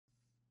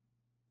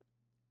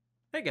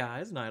Hey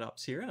guys, Night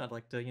Ops here, and I'd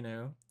like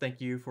to,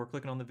 thank you for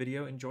clicking on the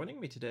video and joining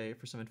me today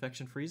for some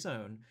infection-free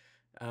zone.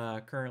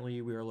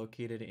 Currently, we are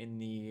located in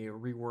the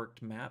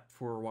reworked map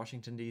for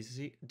Washington,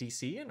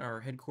 D.C., and our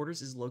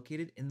headquarters is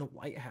located in the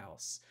White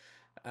House.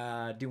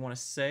 I do want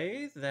to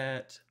say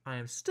that I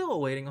am still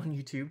waiting on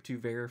YouTube to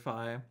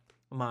verify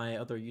my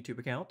other YouTube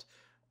account,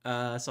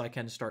 so I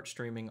can start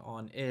streaming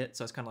on it,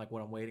 so that's kind of like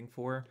what I'm waiting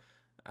for.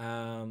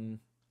 I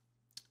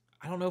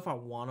don't know if I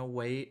want to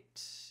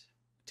wait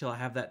till I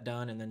have that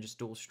done and then just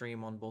dual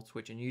stream on both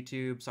Twitch and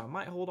YouTube. So I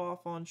might hold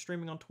off on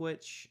streaming on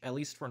Twitch, at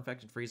least for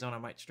Infected Free Zone. I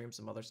might stream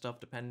some other stuff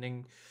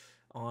depending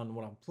on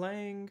what I'm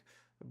playing,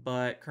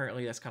 but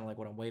currently that's kind of like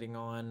what I'm waiting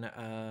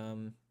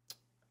on.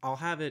 I'll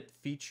have it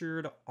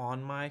featured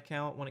on my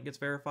account when it gets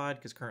verified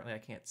because currently I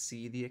can't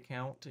see the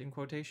account in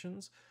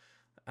quotations.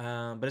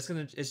 But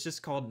it's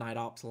just called Night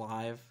Ops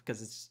Live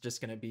because it's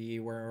just gonna be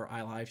where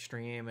I live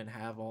stream and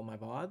have all my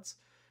VODs.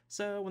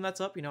 So when that's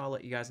up, I'll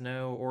let you guys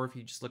know, or if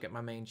you just look at my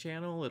main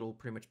channel, it'll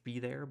pretty much be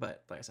there.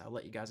 But like I said, I'll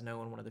let you guys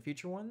know in one of the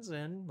future ones,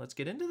 and let's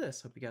get into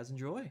this. Hope you guys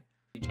enjoy.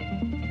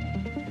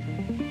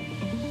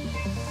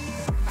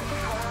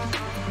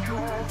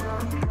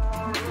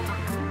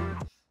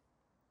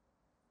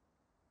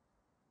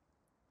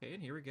 Okay,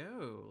 and here we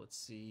go. Let's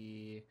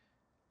see.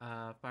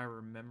 If I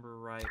remember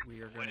right, we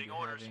are going to be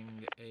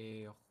having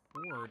a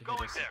horde hit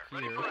us here.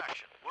 Ready for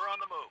action. We're on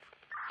the move.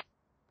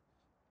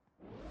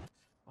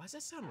 Why does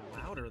that sound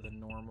louder than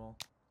normal?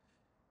 I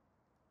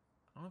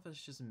don't know if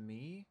it's just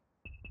me.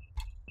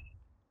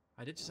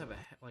 I did just have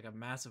a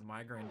massive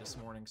migraine this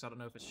morning, so I don't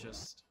know if it's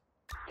just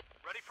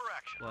Ready for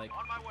action. like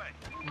On my way.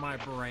 my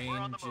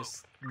brain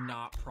just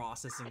not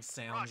processing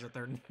sounds at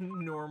their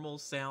normal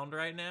sound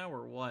right now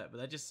or what, but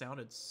that just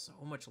sounded so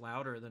much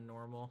louder than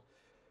normal.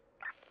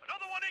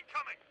 Another one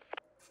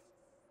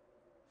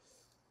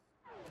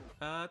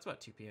incoming. It's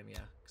about 2 p.m. yeah,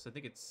 because I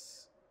think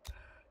it's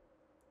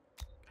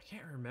I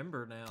can't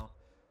remember now.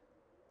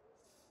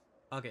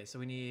 Okay, so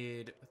we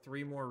need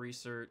 3 more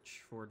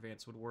research for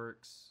Advanced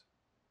Woodworks.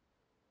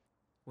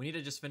 We need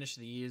to just finish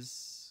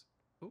these.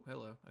 Oh,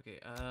 hello. Okay,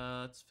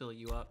 let's fill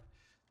you up.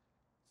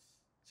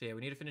 So yeah, we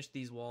need to finish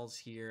these walls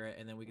here,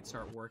 and then we can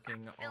start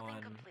working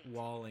on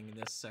walling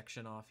this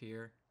section off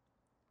here.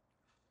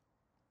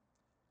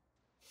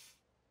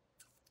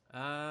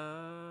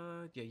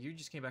 Yeah, you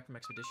just came back from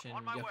expedition.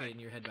 Okay, and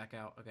you head back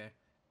out. Okay.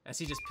 As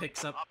he just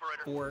picks up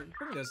Operator. 4.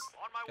 Bring those.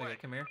 Okay,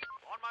 come here. On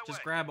my Just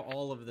way. grab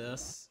all of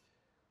this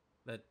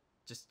that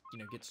just,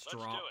 gets Let's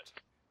dropped. do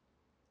it.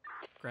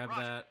 Grab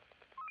Roger. that.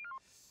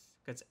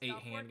 That's 8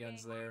 Stop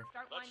handguns working. there.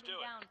 Start Let's winding do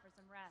it. down for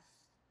some rest.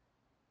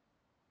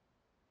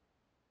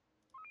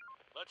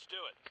 Let's do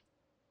it.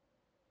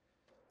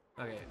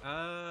 Okay,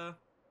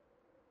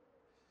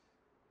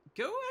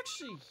 go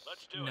actually...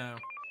 Let's do it. No.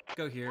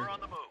 Go here, We're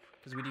on the move.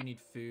 because we do need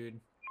food.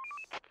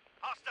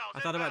 Hostiles I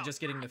thought about inbound. just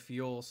getting the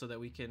fuel so that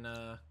we can,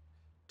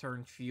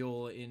 turn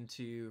fuel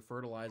into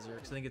fertilizer.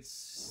 Because I think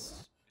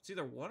it's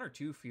either 1 or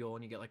 2 fuel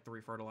and you get, like,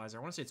 3 fertilizer.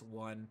 I want to say it's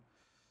 1.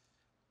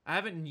 I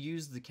haven't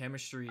used the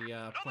chemistry,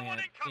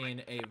 plant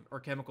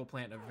or chemical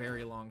plant in a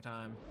very long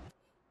time.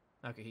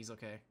 Okay, he's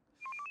okay.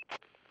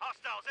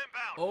 Hostiles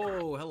inbound.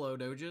 Oh, hello,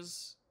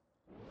 Doges.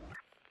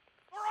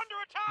 We're under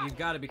attack. You've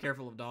got to be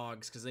careful of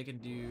dogs, because they can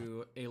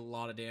do a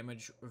lot of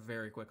damage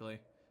very quickly.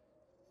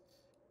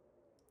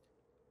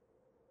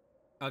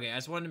 Okay, I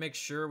just wanted to make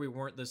sure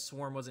the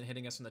swarm wasn't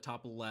hitting us from the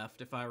top left,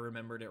 if I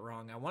remembered it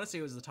wrong. I want to say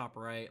it was the top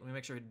right. Let me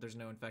make sure there's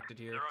no infected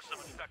here. There are some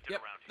infected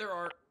Yep, around here. there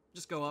are.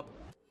 Just go up.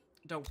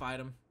 Don't fight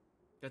them.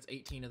 That's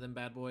 18 of them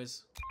bad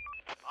boys.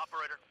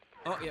 Operator.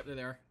 Oh, yep, they're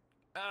there.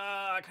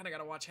 I kind of got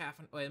to watch half.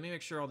 Wait, let me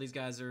make sure all these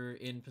guys are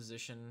in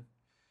position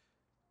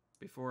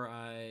before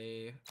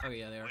I... Oh,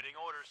 yeah, they are. Waiting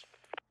orders.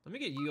 Let me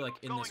get you,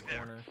 like, in this Going there.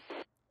 corner.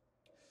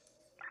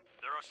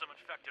 There are some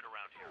infected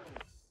around here.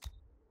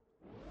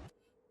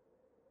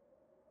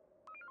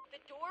 The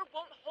door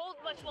won't hold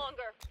much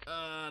longer.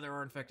 There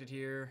are infected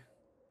here.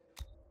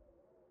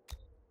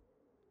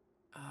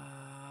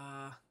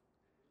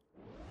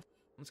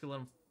 Let's go let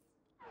them...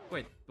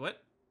 Wait,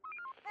 what?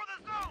 For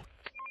the zone.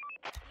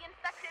 The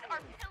infected are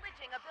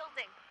pillaging a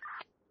building.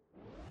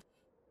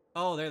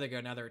 Oh, there they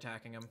go. Now they're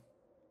attacking him.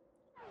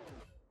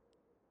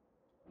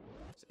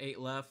 There's 8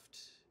 left.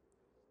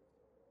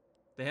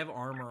 They have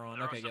armor on.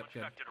 There Okay, are some yep, good.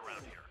 infected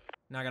around here.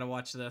 Now I gotta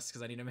watch this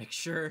because I need to make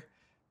sure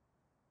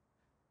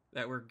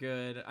that we're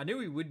good. I knew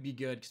we would be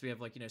good because we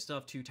have, like, still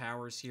have 2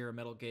 towers here, a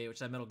metal gate, which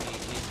that metal gate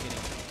is getting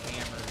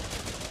hammered.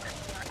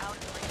 We are out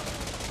of range.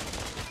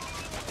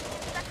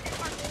 Infected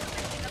are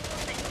pillaging a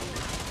building.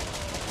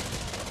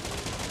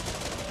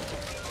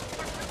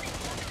 Our building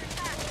is under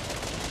attack.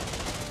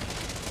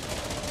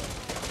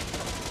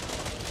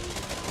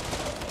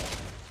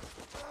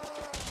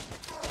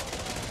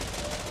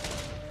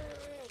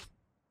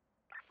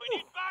 We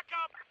need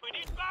backup. We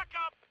need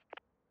backup.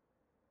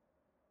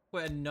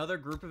 Wait, another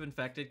group of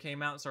infected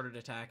came out and started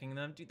attacking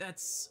them? Dude,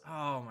 that's...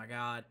 Oh, my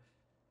God.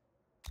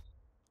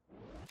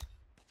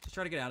 Just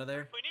try to get out of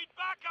there. We need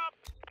backup.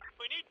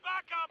 We need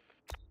backup.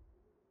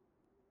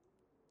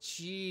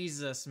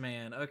 Jesus,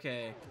 man.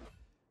 Okay.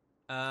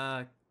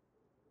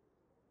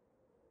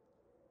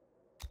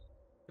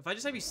 If I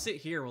just have you sit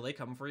here, will they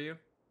come for you?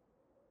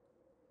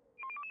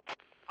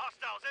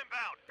 Hostiles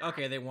inbound.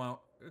 Okay, they won't.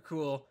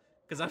 Cool.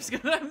 Because I'm just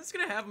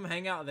gonna have them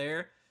hang out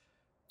there,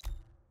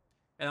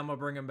 and I'm gonna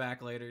bring them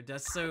back later.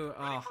 That's so.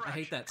 Oh, I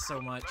hate that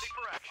so much. Ready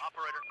for action.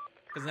 Operator.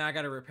 Because now I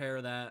gotta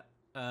repair that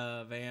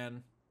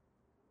van.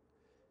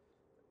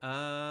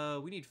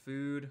 We need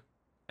food.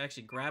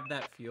 Actually, grab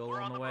that fuel We're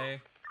on on the the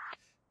way.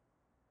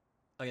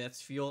 Okay,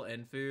 that's fuel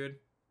and food.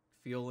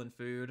 Fuel and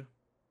food.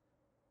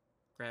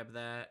 Grab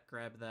that,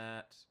 grab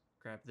that,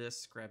 grab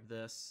this, grab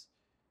this.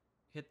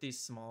 Hit these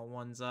small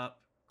ones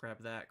up.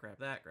 Grab that, grab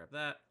that, grab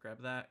that,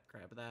 grab that,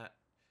 grab that.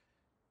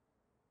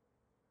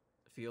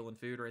 Fuel and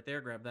food right there,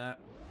 grab that.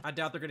 I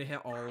doubt they're gonna hit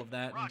all of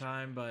that in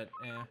time, but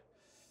eh.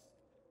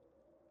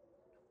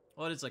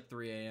 Well, it's like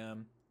 3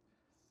 a.m.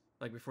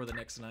 Like before the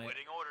next night.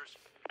 Waiting orders.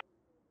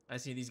 I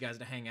just need these guys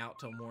to hang out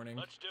till morning.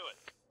 Let's do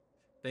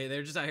it.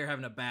 They're just out here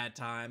having a bad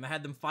time. I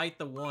had them fight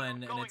the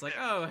one, and it's like,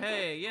 oh,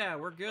 hey, yeah,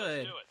 we're good.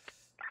 Let's do it.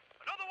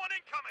 Another one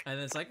incoming. And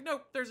then it's like,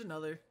 nope, there's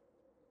another.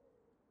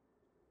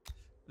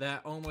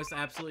 That almost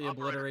absolutely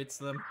obliterates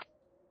them.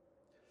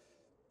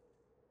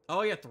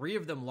 Oh, yeah, 3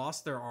 of them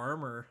lost their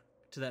armor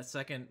to that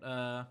second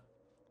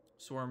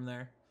swarm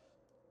there.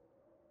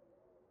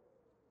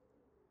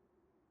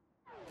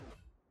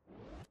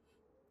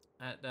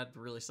 That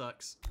really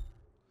sucks.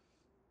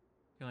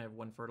 You only have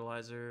 1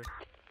 fertilizer.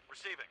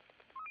 Receiving.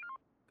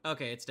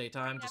 Okay, it's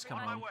daytime. Just come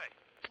On my home. way.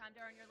 Time to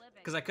earn your living.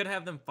 Because I could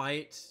have them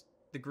fight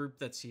the group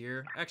that's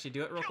here. Actually,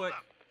 do it real Kill quick.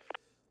 them.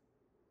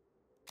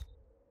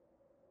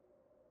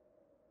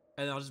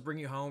 And I'll just bring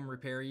you home,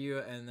 repair you,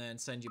 and then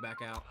send you back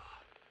out.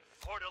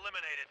 Horde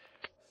eliminated.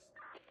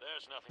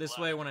 There's nothing This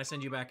left. way, when I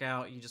send you back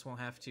out, you just won't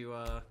have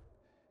to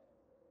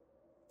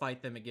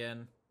fight them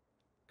again.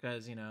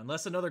 Because, you know,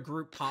 unless another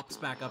group pops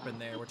back up in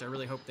there, which I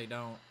really hope they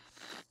don't.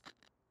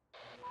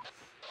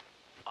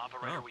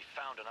 Operator, Oh. we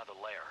found another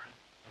lair.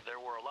 There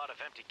were a lot of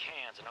empty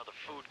cans and other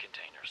food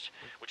containers,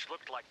 which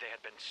looked like they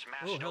had been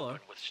smashed Oh, hello.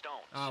 open with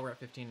stones. Oh, we're at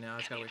 15 now. I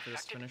just Can gotta the wait for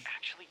this to infected finish.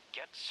 actually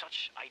get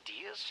such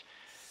ideas?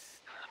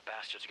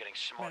 Bastards are getting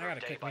Man, smarter I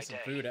gotta day cook by me some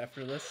day. food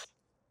after this.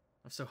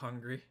 I'm so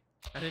hungry.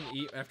 I didn't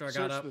eat after I got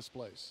Search up. this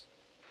place.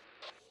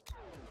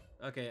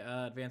 Okay,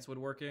 advanced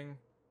woodworking.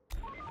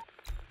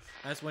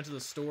 I just went to the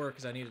store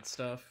because I needed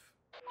stuff.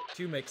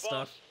 To make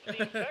stuff. Boss,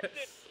 the infected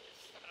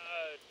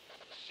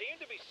seem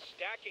to be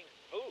stacking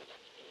food.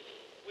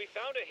 We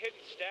found a hidden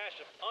stash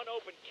of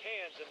unopened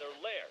cans in their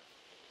lair.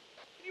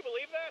 Can you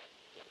believe that?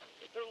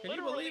 They're Can you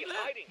literally believe that?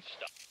 hiding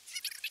stuff.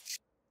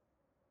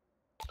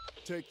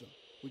 Take them.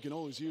 We can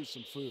always use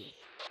some food.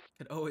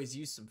 Could always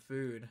use some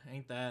food.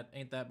 Ain't that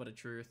but a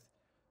truth.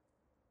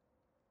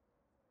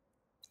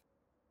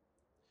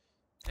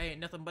 Ain't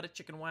nothing but a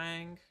chicken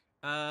wang.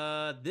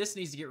 This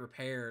needs to get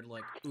repaired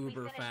like We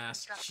uber finished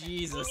fast. construction.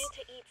 Jesus. We need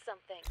to eat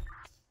something.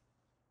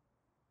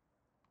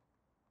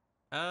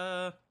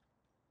 How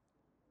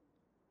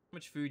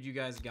much food you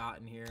guys got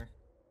in here?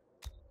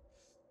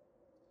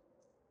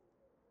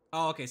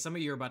 Oh, okay. Some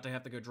of you are about to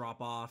have to go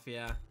drop off,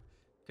 yeah,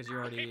 because you're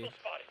already People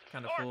spotted.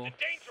 kind of Armed full. and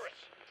dangerous.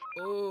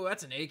 Oh,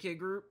 that's an AK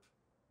group.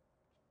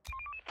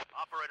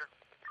 Operator.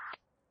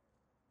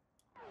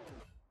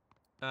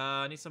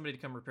 I need somebody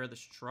to come repair this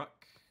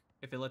truck.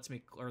 If it lets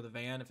me, or the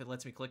van, if it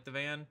lets me click the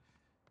van.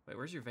 Wait,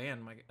 where's your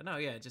van? No,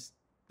 yeah, just,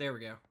 there we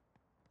go.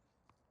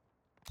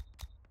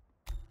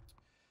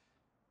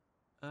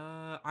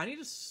 I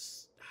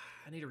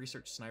need to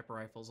research sniper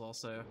rifles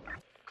also.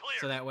 Clear.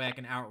 So that way I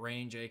can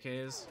outrange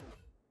AKs.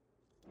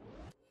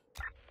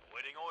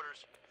 Waiting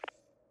orders.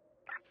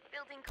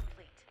 Building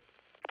complete.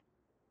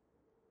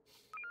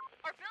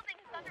 Our building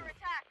is under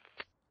attack.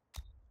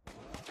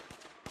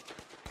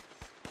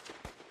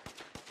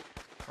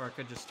 Or I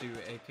could just do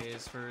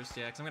AKs first.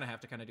 Yeah, because I'm going to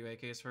have to kind of do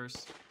AKs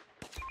first.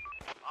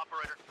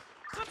 Operator.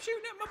 Stop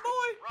shooting at my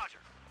boy! Roger.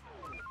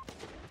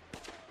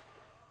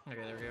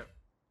 Okay, there we go.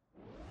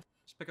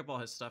 Just pick up all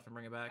his stuff and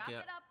bring it back, Wrap yeah.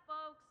 it up,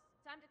 folks.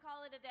 Time to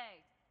call it a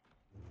day.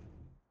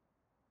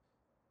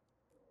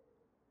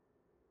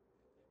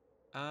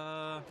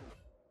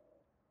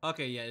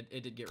 Okay, yeah,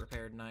 it did get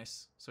repaired.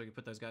 Nice. So we can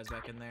put those guys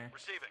back in there.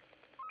 Receiving.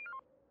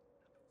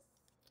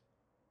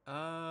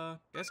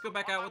 Let's go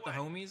back out with the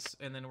On my homies,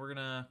 and then we're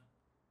gonna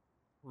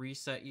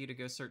reset you to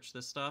go search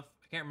this stuff.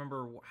 I can't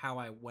remember how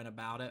I went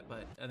about it,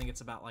 but I think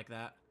it's about like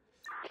that.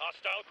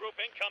 Hostile group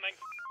incoming.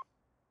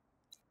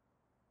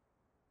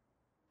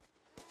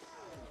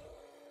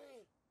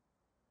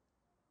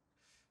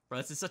 Bro,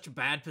 that's in such a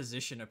bad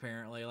position,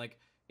 apparently. Like,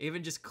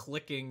 even just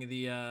clicking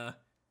the, Reporting.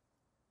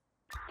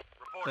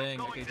 thing.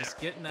 Going Okay, there. just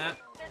getting that.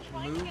 They're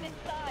trying to get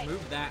inside.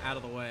 Move that out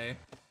of the way.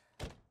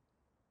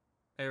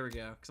 There we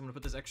go. Because I'm going to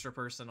put this extra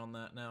person on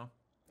that now.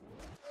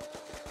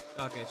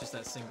 Okay, it's just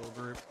that single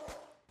group.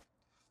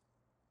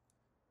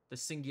 The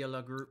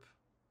singular group.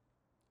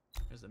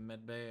 There's the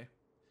med bay.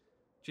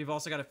 Which we've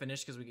also got to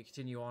finish because we can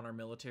continue on our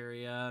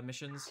military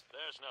missions.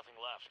 There's nothing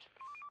left.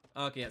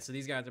 Okay, yeah, so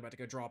these guys are about to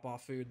go drop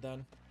off food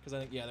then. Because I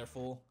think, yeah, they're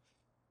full.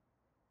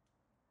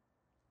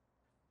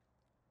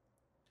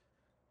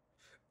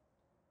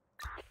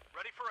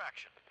 ready for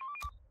action.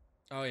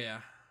 Oh yeah.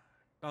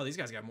 Oh, these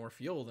guys got more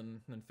fuel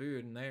than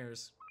food in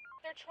theirs.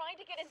 They're trying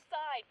to get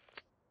inside.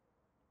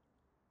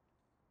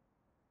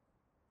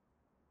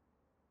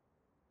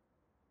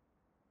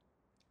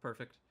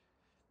 Perfect.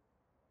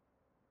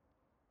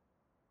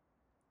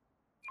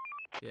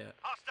 Yeah. The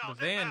Hostiles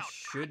van inbound.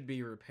 should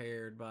be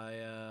repaired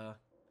by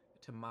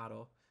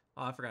Tomato.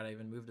 Oh, I forgot I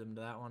even moved him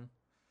to that one.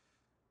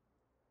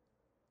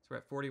 So we're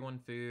at 41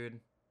 food.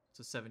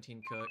 So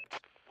 17 cooked.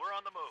 We're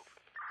on the move.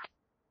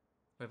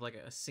 We have like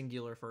a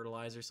singular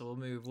fertilizer, so we'll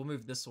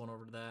move this one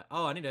over to that.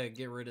 Oh, I need to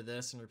get rid of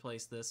this and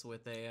replace this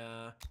with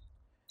a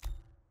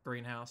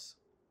greenhouse.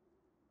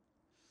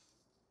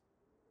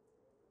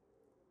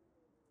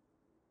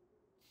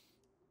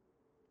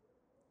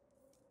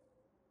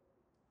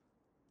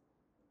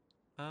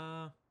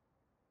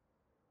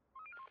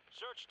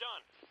 Search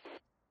done.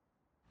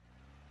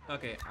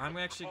 Okay, I'm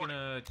actually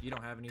gonna. You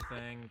don't have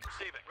anything.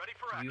 Receive it. Ready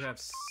for action. You have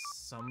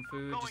some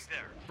food. Going Just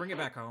there. bring it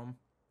back home.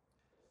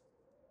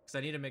 Because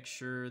I need to make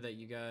sure that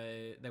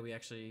we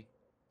actually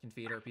can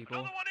feed our people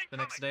Another one the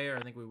next incoming. day, or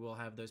I think we will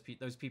have those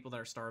people that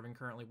are starving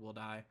currently will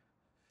die.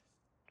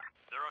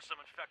 There are some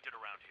infected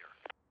around here.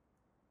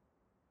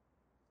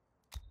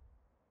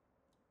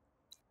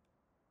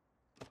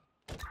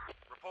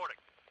 Reporting.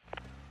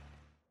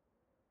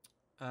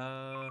 We're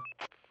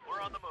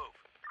on the move.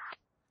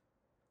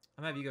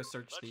 I'm gonna have you go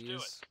search Let's do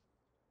these.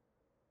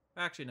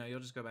 Actually, no,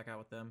 you'll just go back out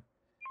with them.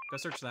 Go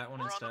search that one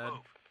We're on the instead,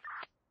 move.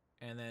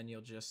 and then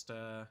you'll just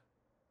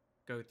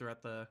go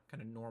throughout the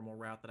kind of normal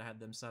route that I had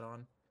them set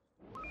on.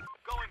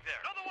 Going there.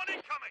 Another one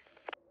incoming.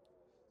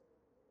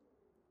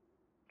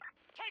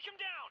 Take him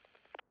down.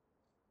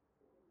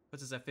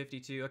 What's this at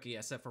 52? Okay,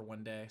 yeah, set for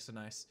 1 day, so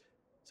nice.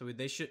 So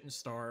they shouldn't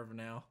starve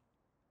now.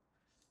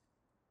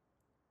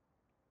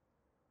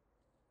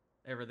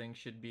 Everything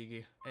should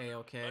be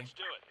a-okay. Let's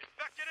do it.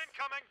 Infected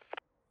incoming.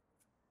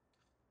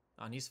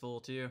 Oh, and he's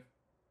full too.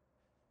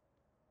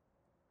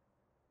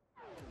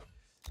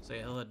 So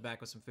yeah, he'll head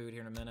back with some food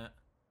here in a minute.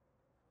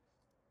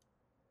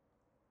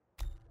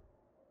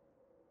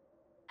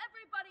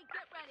 Everybody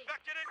get ready.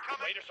 Infected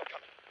incoming. Raiders are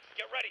coming.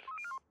 Get ready.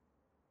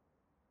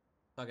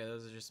 Okay,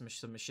 those are just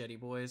some machete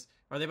boys.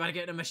 Are they about to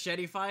get in a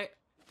machete fight?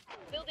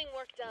 Building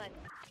work done.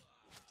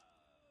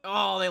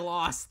 Oh, they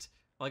lost.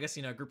 Well, I guess,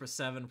 you know, a group of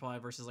 7 probably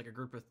versus like a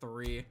group of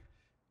 3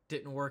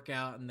 didn't work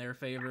out in their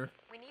favor.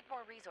 We need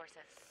more resources.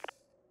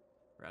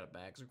 We're out of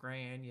bags of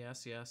grain.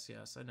 Yes,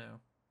 I know.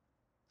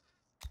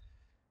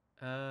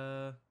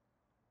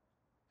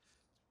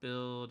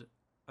 Build.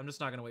 I'm just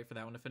not gonna wait for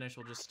that one to finish.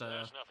 We'll just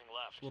There's nothing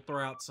left. we'll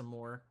throw out some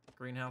more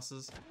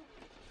greenhouses.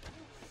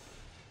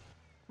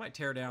 Might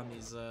tear down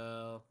these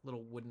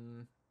little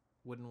wooden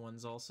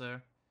ones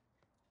also.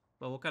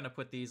 But we'll kind of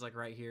put these like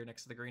right here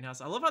next to the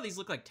greenhouse. I love how these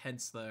look like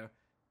tents though.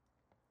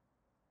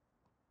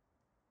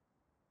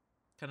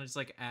 Kind of just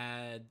like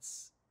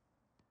adds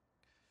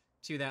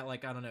to that,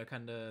 like, I don't know,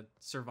 kind of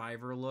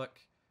survivor look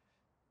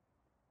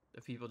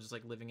of people just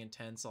like living in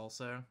tents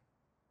also.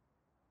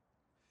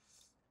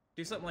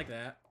 Do something like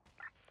that.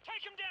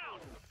 Take him down.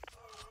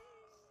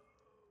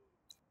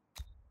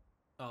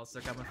 Oh, so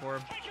they're coming for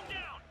him. Take him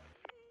down.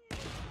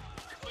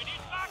 We need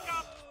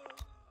backup.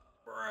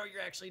 Bro,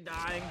 you're actually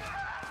dying.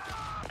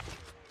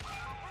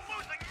 We're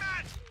losing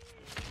men.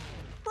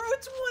 Bro,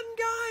 it's one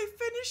guy.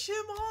 Finish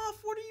him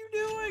off. What are you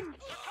doing?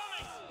 They're coming.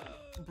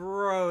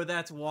 Bro,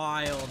 that's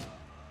wild.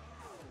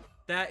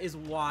 That is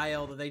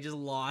wild that they just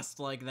lost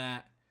like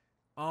that.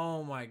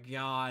 Oh my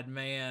god,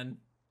 man.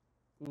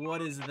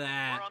 What is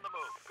that? We're on the move.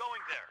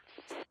 Going there.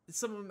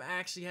 Some of them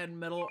actually had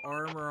metal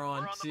armor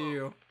on We're on the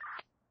too. move.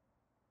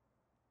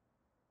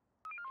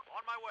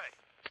 On my way.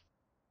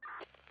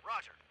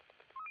 Roger.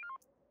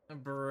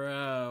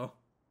 Bro.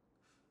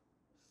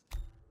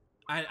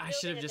 I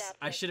should have adapted.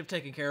 I should have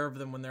taken care of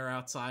them when they're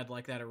outside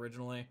like that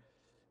originally.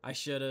 I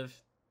should have.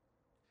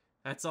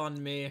 That's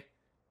on me.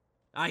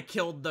 I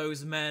killed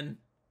those men.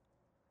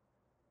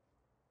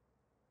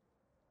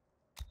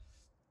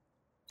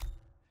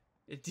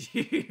 Dude.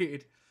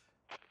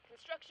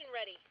 Construction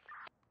ready.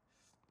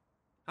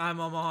 I'm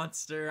a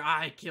monster.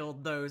 I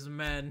killed those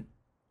men.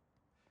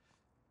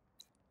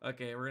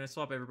 Okay, we're gonna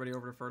swap everybody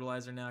over to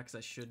fertilizer now because I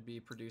should be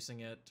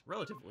producing it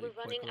relatively We're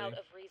running quickly. out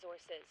of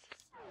resources.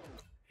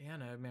 Yeah,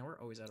 no, man, we're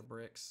always out of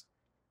bricks.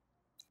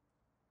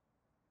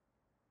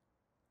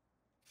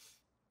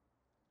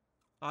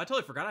 Oh, I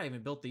totally forgot I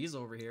even built these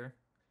over here.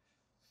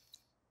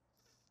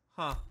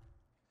 Huh.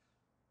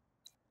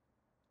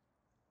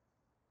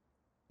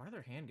 Why are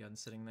there handguns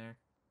sitting there?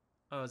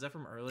 Oh, is that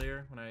from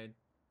earlier when I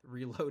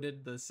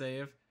reloaded the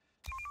save?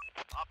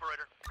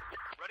 Operator.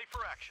 Ready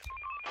for action.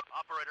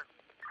 Operator.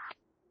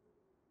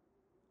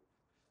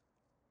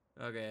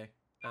 Okay.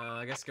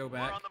 I guess go We're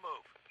back. on the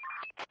move.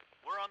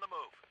 We're on the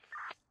move.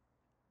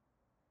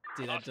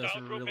 Dude, that does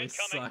Hostile group really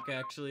incoming. suck,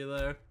 actually,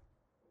 though.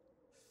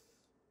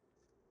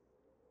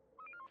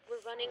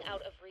 We're running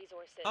out of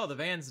resources. Oh, the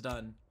van's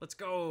done. Let's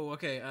go.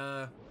 Okay,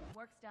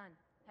 Work's done.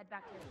 Head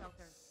back to your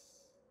shelters.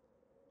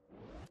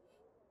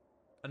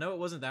 I know it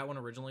wasn't that one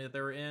originally that they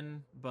were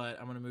in, but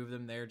I'm gonna move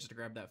them there just to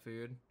grab that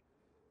food.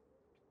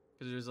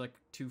 Because there's like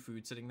 2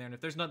 food sitting there, and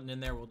if there's nothing in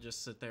there, we'll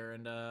just sit there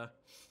and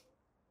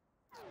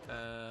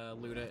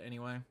loot it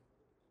anyway.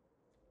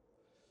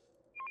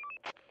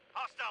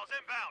 Hostiles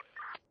inbound.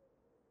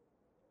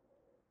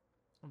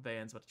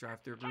 Van's about to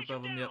drive through a group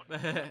of them. Taken Yep.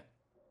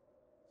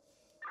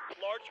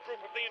 Large group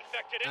of the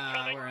infected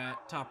incoming. We're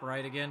at top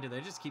right again. Do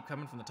they just keep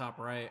coming from the top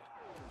right?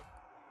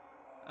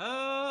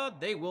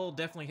 They will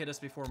definitely hit us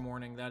before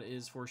morning. That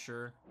is for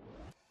sure.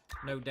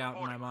 No doubt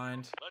in my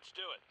mind. Let's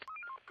do it.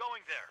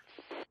 Going there.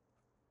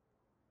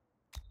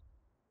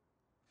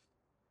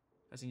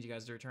 I just need you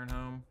guys to return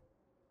home.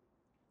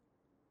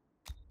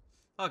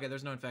 Okay,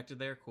 there's no infected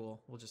there. Cool.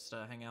 We'll just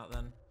hang out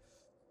then.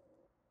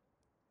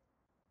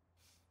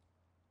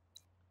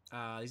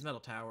 These metal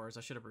towers, I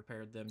should have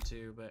repaired them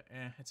too, but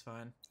it's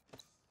fine.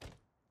 To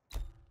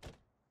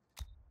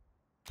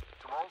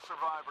all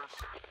survivors,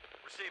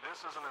 Receive this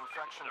is an There are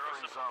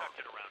infection-free some zone.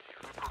 infected around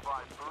here. We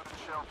provide food and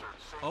shelter.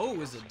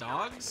 Oh, is it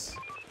dogs?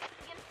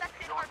 The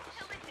infected are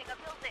pillaging a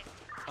building.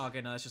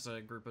 Okay, no, that's just a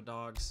group of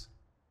dogs.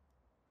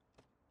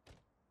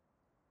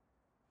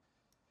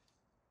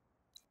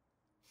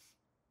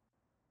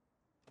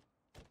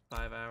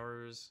 Five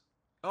hours.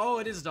 Oh,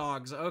 it is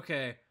dogs.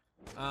 Okay.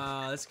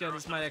 Let's go.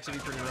 This might actually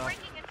be pretty rough.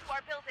 Breaking into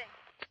our building.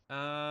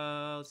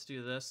 Let's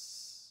do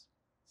this.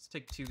 Let's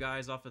take 2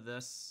 guys off of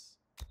this.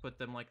 Put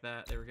them like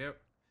that. There we go.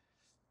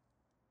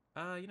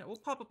 You know, we'll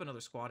pop up another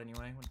squad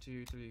anyway. 1,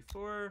 2, 3,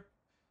 4.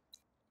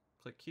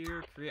 Click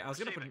here. Create. I was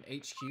gonna put an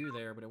HQ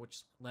there, but it would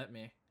just let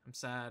me. I'm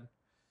sad.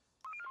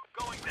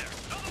 Going there.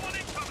 Another one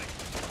incoming.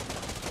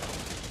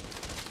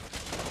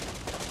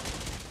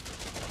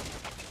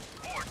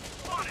 Fort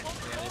spotted.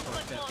 Yeah, they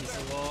broke that piece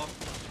of wall.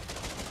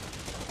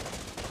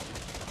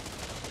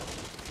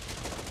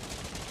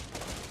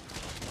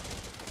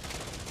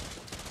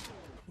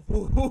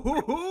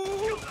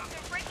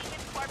 They're breaking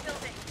into our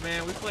building.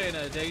 Man, we playing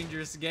a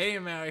dangerous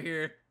game out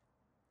here.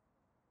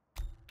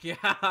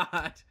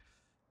 God.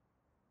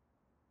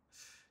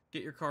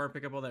 Get your car and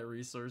pick up all that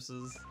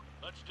resources.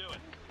 Let's do it.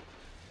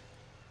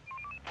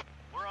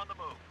 We're on the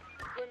move.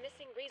 We're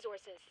missing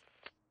resources.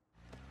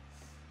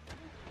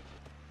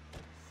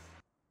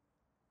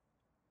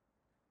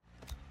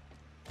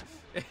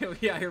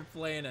 We out here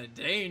playing a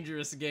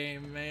dangerous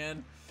game,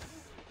 man.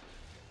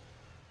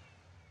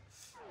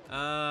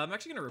 I'm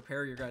actually gonna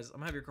repair your guys. I'm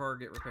gonna have your car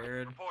get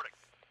repaired. Reporting.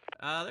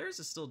 Theirs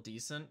is still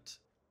decent.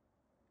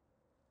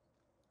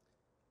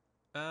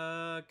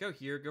 Go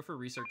here. Go for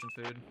research and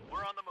food. We're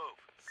on the move.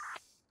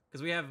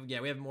 Because we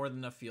have more than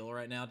enough fuel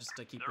right now just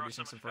to keep There are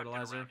producing some infected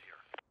fertilizer. around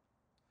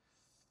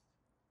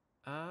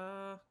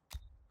here.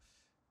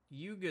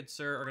 You good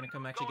sir are gonna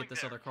come actually Going get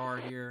this there. other car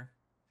here.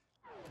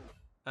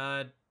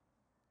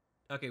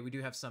 Okay, we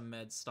do have some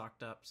meds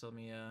stocked up, so let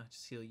me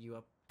just heal you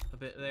up a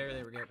bit there.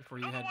 There we go. Before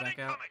you Another head one back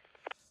out. incoming.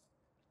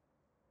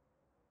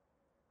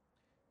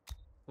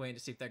 Waiting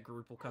to see if that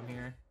group will come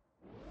here.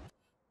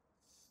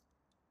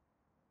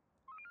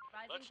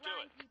 Rise Let's and do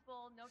grind, it.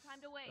 people. No time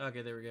to wait.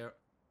 Okay, there we go.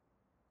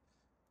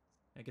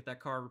 I get that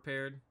car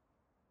repaired.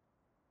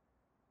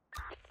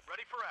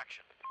 Ready for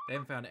action. They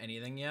haven't found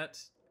anything yet.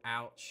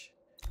 Ouch.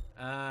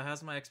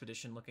 How's my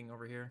expedition looking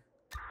over here?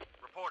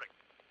 Reporting.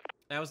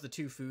 That was the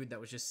 2 food that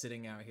was just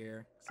sitting out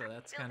here. So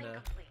that's Building kind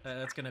of complete.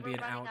 that's gonna be We're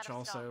an running out ouch of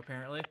also stock.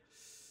 apparently.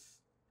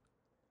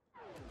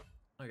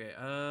 Okay.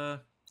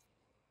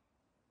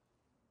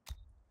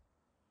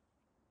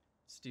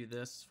 Let's do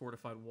this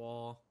fortified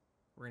wall.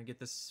 We're gonna get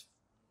this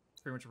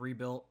pretty much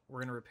rebuilt.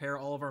 We're gonna repair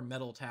all of our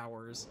metal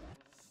towers.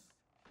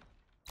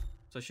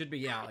 So it should be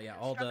yeah.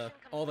 All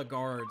the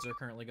guards are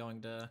currently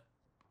going to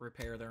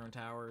repair their own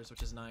towers,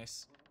 which is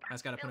nice. I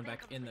just gotta put them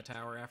back in the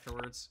tower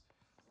afterwards.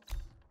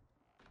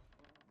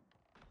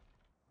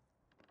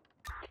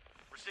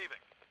 Receiving.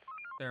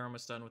 They're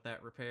almost done with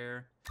that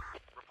repair.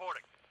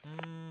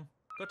 Reporting.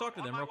 Go talk to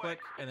On them my real way. quick,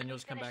 and then you'll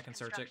just come back and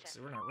search it. 'Cause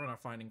we're not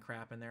finding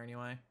crap in there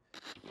anyway.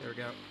 There we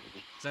go.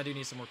 Cause I do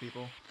need some more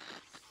people.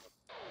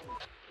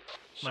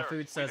 My Sir, food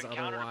we've says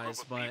encountered a group otherwise,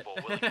 of but people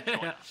willing to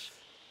join us.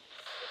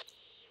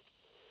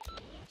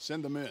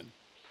 Send them in.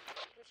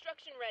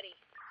 Construction ready.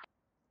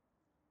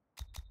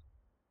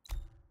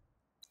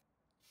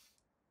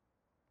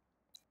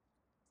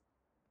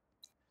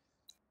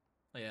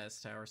 oh, yeah,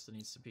 this tower still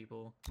needs some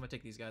people. I'm gonna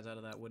take these guys out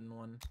of that wooden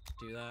one.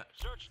 Do that.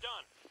 Search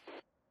done.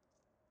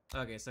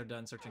 Okay, so they're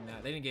done searching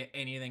that. They didn't get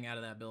anything out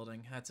of that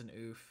building. That's an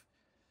oof.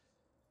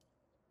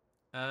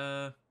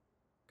 Go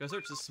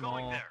search the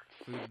small there.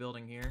 food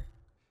building here.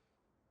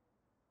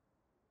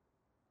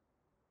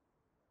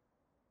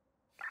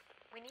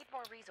 We need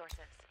more resources.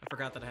 I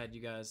forgot that I had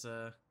you guys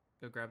go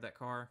grab that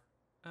car.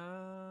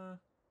 That's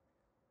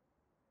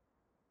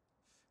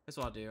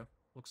what I'll do.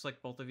 Looks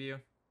like both of you.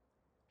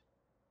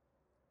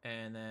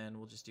 And then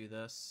we'll just do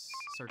this.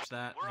 Search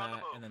that, We're on the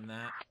that, move. and then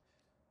that.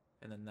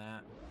 And then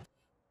that.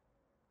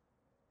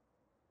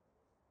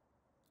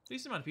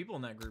 Decent amount of people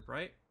in that group,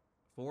 right?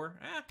 4?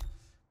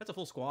 That's a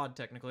full squad,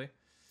 technically.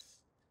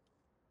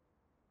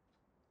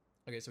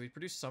 Okay, so we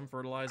produced some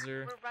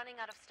fertilizer. We're running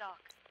out of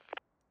stock.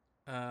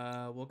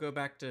 We'll go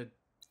back to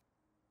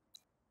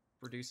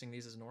producing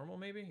these as normal,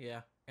 maybe?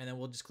 Yeah. And then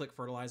we'll just click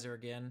fertilizer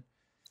again.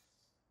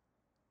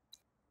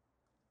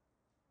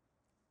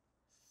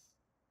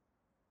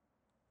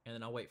 And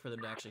then I'll wait for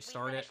them to actually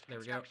start it. There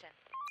we go.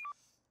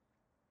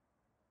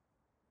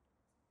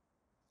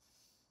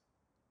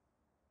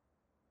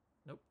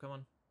 Nope, come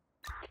on.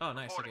 Oh,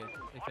 nice. Okay,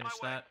 they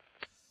finished that.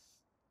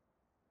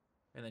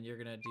 And then you're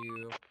gonna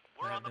do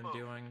what I have them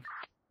doing.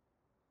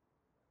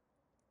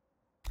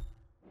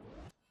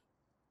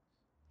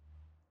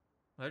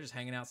 Well, they're just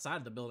hanging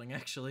outside the building,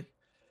 actually.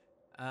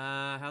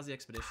 How's the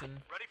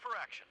expedition? Ready for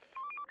action.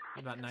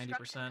 About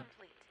 90%.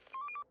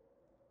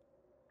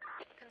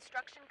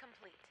 Construction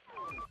complete.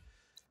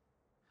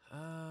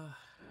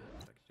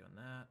 Doing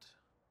that.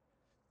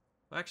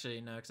 Well,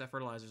 actually, no, because that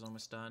fertilizer's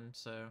almost done.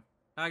 So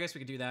I guess we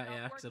could do that,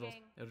 yeah, because it'll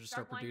just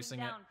start producing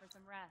it. For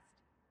some rest.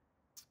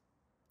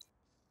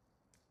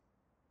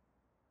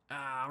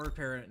 I'll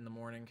repair it in the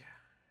morning.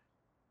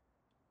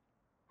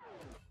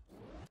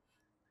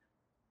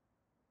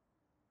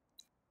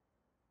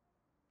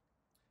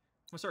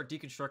 I'm gonna start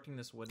deconstructing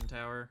this wooden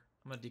tower.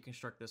 I'm gonna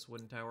deconstruct this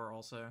wooden tower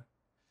also.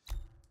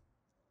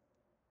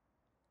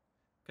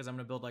 Because I'm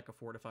gonna build like a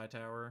fortified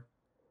tower.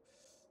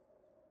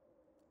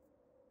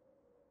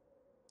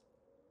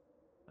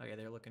 Okay,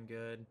 they're looking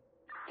good.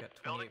 Got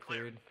 28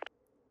 food.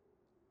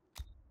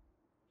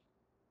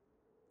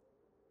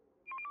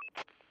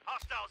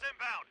 Hostiles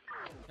inbound.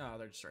 Oh,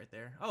 they're just right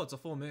there. Oh, it's a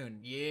full moon.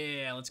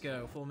 Yeah, let's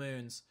go. Full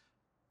moons.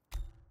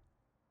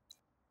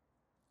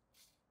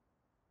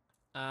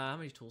 How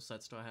many tool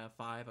sets do I have?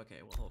 5?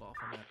 Okay, we'll hold off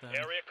on that then.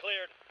 Area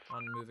cleared.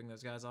 On moving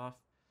those guys off.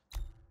 I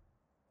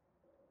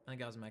think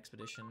that was my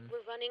expedition.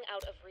 We're running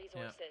out of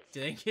resources.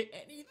 Yeah. Did I get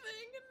anything?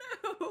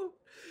 No.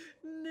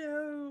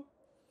 No.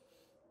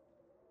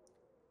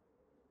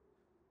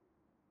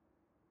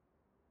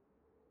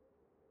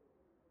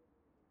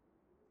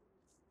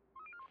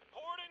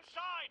 Port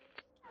inside.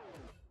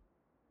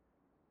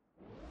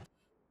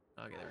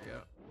 Okay, there we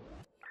go.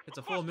 It's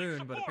a full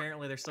moon, but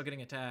apparently they're still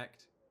getting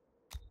attacked.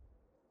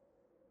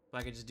 If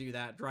I could just do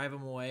that, drive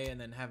them away,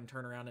 and then have them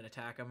turn around and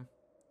attack them.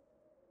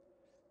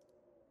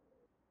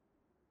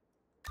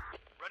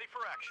 Ready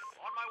for action.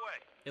 On my way.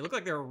 It looked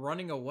like they were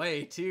running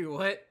away too.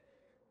 What?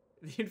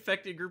 The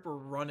infected group were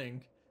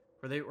running.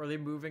 Were they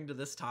moving to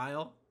this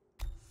tile?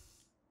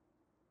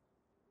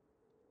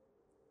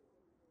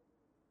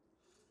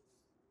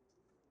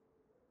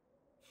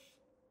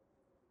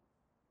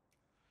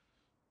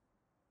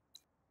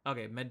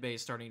 Okay, medbay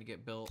is starting to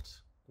get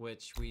built,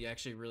 which we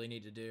actually really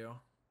need to do.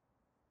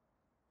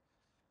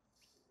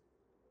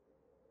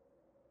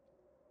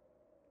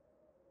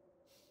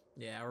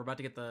 Yeah, we're about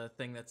to get the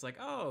thing that's like,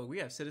 oh, we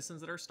have citizens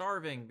that are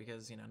starving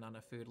because, you know, not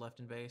enough food left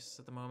in base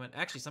at the moment.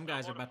 Actually, some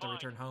guys are about to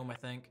return home, I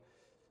think.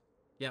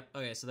 Yep,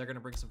 okay, so they're going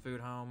to bring some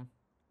food home.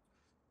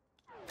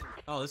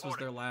 Oh, this was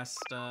their last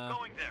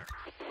Going there.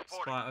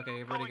 spot.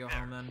 Okay, ready to go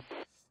home then.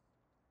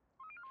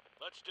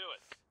 Let's do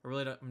it. I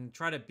really don't, I'm going to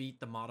try to beat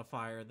the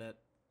modifier that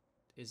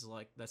is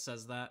like, that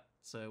says that.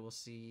 So we'll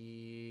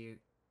see.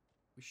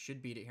 We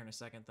should beat it here in a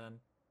second then.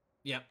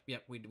 Yep,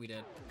 we did.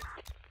 Receiving.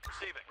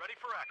 Ready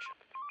for action.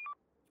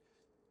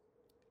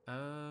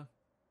 There's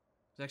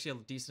actually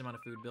a decent amount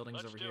of food buildings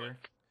Let's over do here.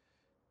 it.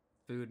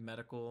 Food,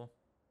 medical.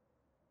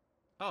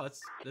 Oh,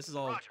 this is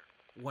all Roger.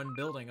 one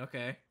building.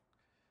 Okay.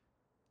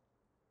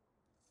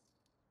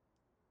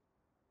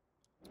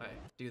 Alright,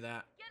 do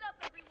that. Get up,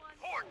 everyone.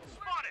 Port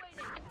spotted.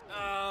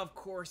 Of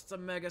course, it's a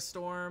mega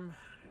storm.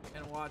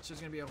 And watch,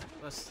 there's gonna be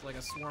like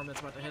a swarm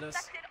that's about to hit us.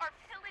 Infected are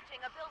pillaging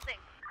a building.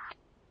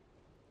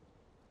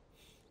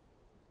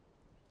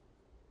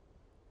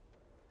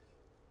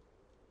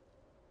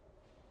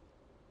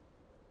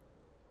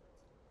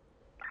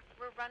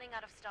 We're running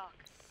out of stock.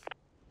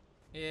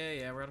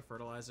 Yeah, we're out of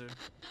fertilizer.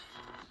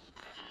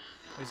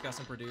 We just got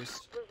some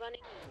produced. We're running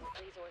out of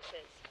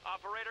resources.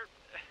 Operator.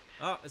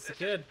 Oh, it's the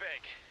This kid. is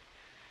big.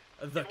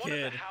 The In one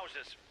kid. of the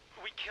houses,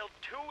 we killed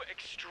 2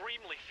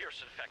 extremely fierce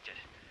infected.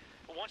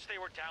 Once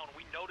they were down,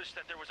 we noticed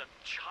that there was a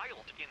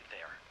child in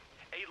there.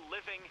 A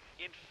living,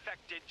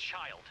 infected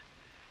child.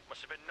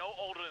 Must have been no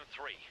older than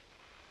 3.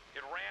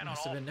 It ran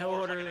Must on have all been no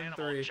fours older like an than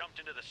animal 3. and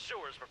jumped into the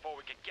sewers before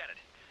we could get it.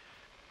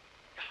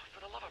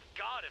 For the love of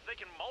God, if they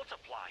can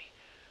multiply.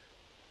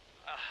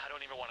 I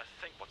don't even want to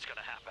think what's going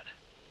to happen.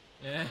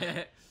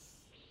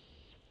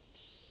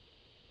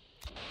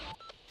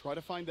 Try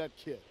to find that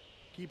kid.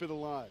 Keep it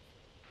alive.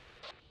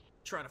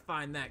 Try to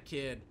find that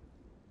kid.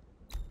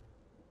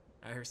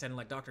 I hear sounding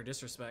like Dr.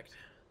 Disrespect.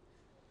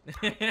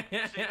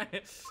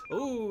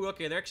 Ooh,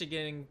 okay, they're actually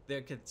getting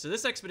their kid. So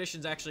this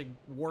expedition's actually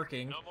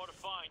working. No more to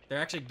find. They're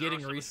actually There are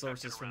getting some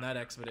resources infected from around that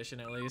here. expedition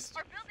at least.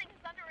 Our building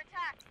is under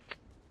attack.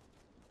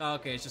 Oh,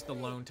 okay, it's just the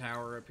lone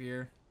tower up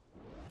here.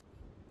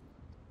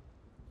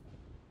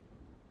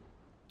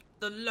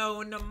 The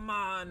lone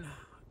man.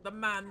 The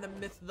man, the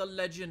myth, the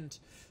legend.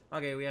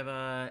 Okay, we have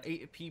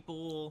 8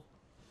 people.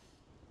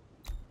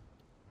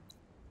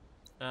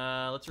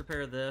 Let's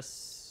repair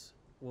this.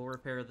 We'll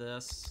repair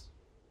this.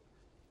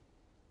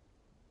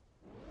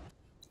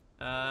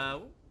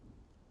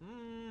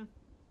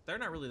 they're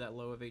not really that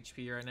low of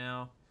HP right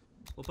now.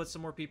 We'll put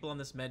some more people on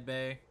this med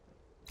bay.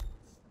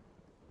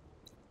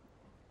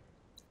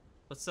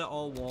 Let's set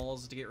all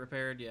walls to get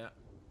repaired. Yeah.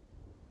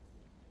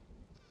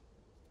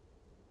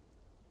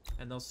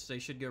 And they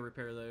should go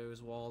repair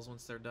those walls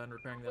once they're done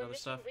repairing that other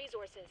stuff.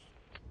 Resources.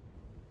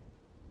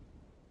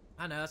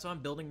 I know, that's why I'm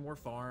building more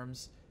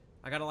farms.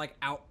 I gotta, like,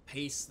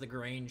 outpace the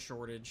grain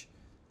shortage.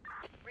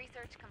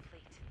 Research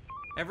complete.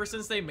 Ever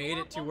since they made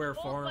it to where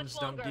Won't farms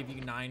much don't longer. give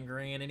you 9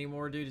 grain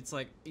anymore, dude, it's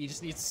like, you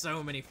just need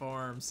so many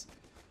farms.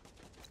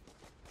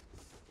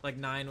 Like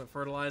 9 with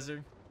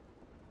fertilizer.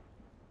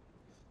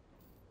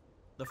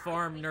 The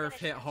farm We nerf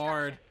finished hit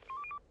hard.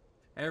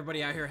 construction.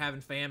 Everybody out here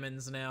having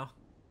famines now.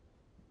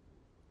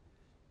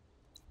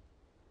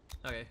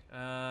 Okay,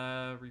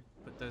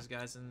 put those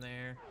guys in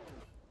there.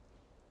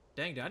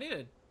 Dang, do I need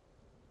to...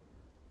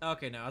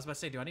 Okay, no, I was about to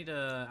say, do I need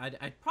to...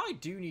 I probably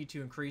do need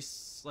to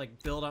increase,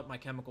 like, build up my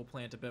chemical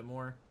plant a bit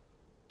more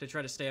to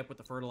try to stay up with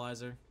the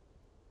fertilizer.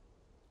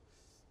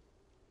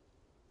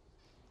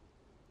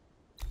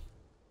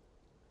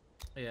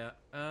 Yeah,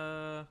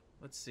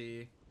 let's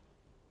see.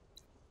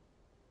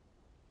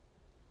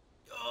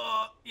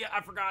 Oh, yeah, I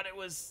forgot it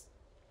was...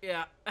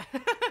 Yeah.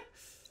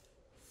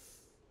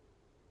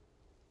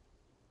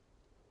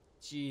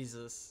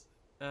 Jesus.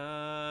 We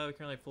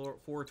currently have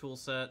four tool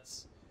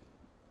sets.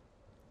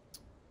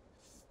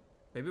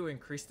 Maybe we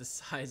increase the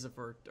size of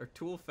our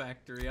tool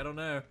factory. I don't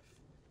know.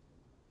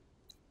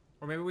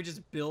 Or maybe we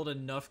just build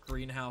enough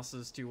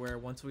greenhouses to where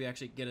once we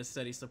actually get a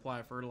steady supply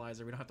of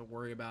fertilizer, we don't have to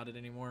worry about it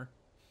anymore.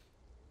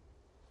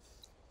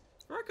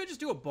 Or I could just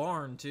do a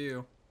barn,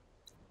 too.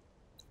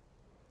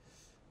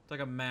 It's like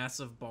a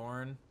massive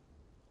barn.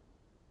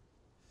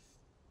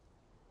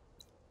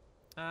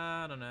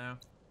 I don't know.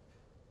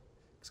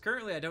 Because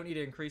currently I don't need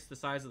to increase the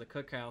size of the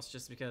cookhouse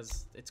just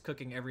because it's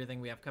cooking everything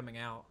we have coming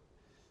out.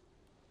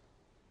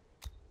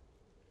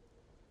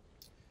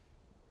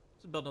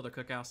 Let's build another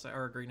cookhouse,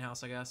 or a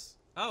greenhouse, I guess.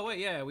 Oh, wait,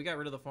 yeah, we got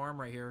rid of the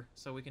farm right here,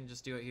 so we can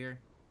just do it here.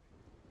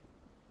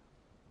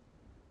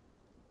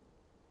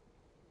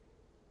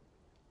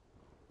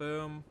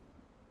 Boom.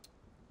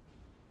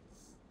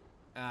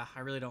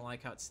 I really don't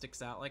like how it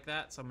sticks out like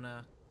that, so I'm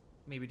gonna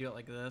maybe do it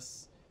like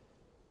this.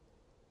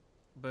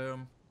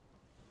 Boom.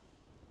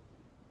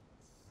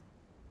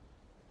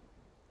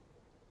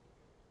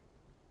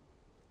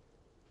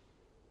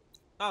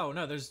 Oh,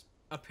 no, there's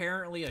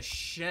apparently a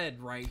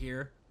shed right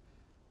here.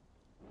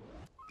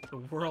 The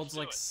world's,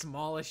 like,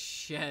 smallest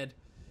shed.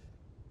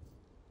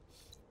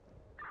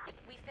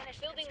 We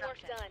finished Building work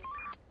construction. done.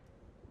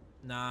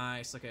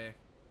 Nice, okay.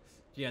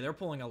 Yeah, they're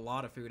pulling a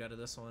lot of food out of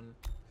this one.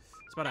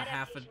 It's about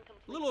a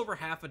little over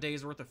half a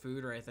day's worth of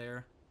food right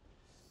there.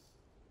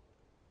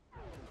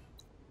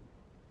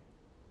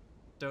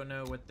 Don't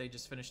know what they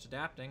just finished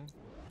adapting.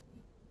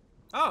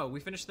 Oh, we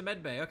finished the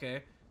med bay,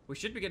 okay. We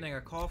should be getting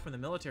a call from the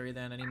military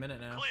then any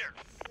minute now. Clear.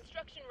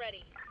 Construction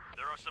ready.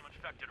 There are some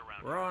infected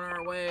around. We're on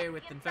our way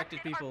with The infected infected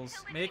are peoples.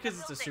 pillaging Maybe the because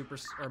it's a building.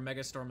 super or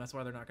mega storm, that's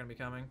why they're not going to be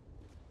coming.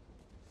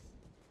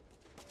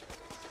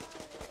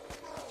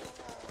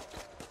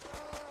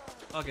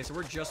 Okay, so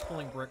we're just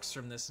pulling bricks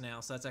from this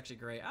now, so that's actually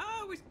great.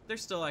 Ah,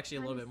 there's still actually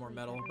a little bit more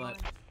metal,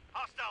 but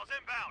Hostiles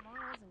inbound.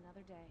 Tomorrow's another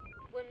day.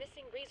 We're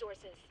missing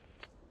resources.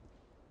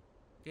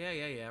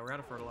 yeah, we're out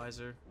of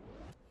fertilizer.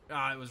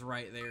 Ah, it was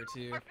right there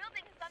too. Our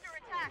building is under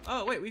attack.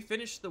 Oh, wait, we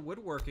finished the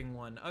woodworking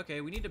one. Okay,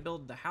 we need to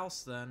build the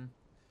house then.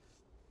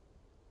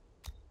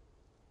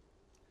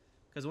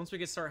 Because once we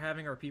can start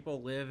having our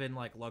people live in,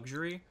 like,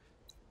 luxury,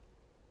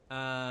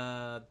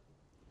 we'll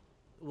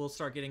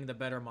start getting the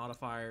better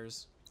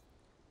modifiers.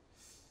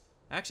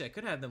 Actually, I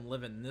could have them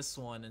live in this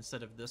one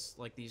instead of this,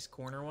 like, these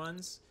corner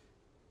ones.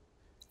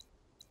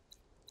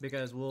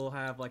 Because we'll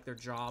have, like, their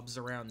jobs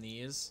around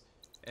these.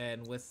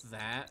 And with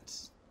that,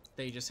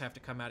 they just have to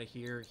come out of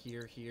here,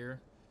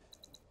 here.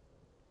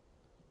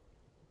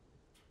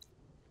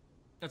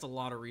 That's a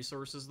lot of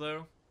resources,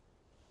 though.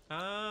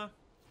 I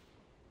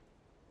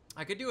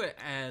could do it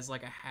as,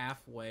 like, a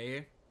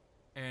halfway,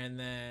 and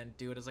then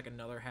do it as, like,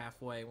 another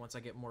halfway once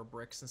I get more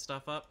bricks and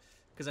stuff up.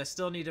 Because I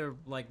still need to,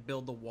 like,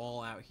 build the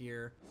wall out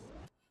here.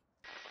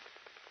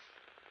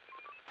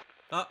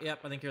 Oh, yep,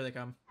 I think here they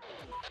come.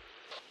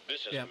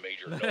 This is Yep.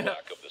 Major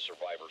Nowak of the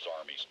Survivors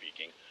Army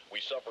speaking. We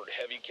suffered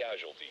heavy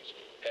casualties,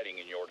 heading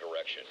in your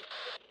direction.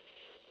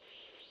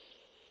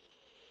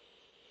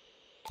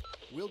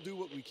 We'll do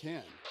what we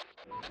can.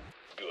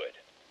 Good.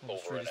 We'll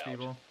destroy Over and these out.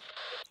 people.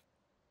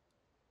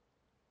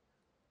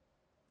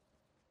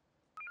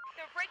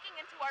 They're breaking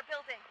into our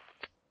building.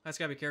 I just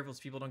gotta be careful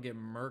so people don't get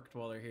murked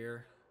while they're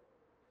here.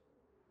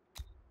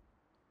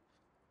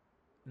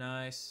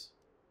 Nice.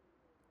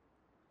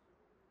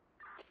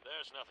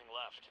 There's nothing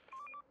left.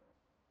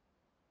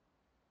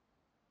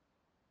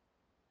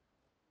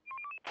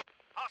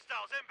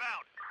 Hostiles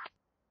inbound.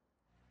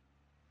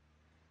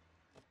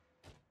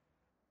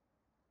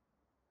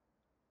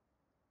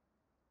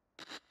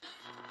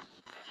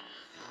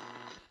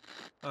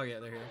 Oh yeah,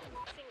 they're here.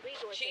 Missing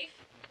resources. Chief,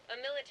 a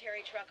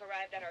military truck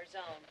arrived at our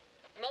zone.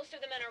 Most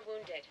of the men are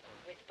wounded,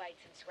 with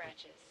bites and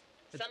scratches.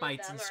 It Some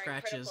bites of and them are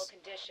in critical scratches.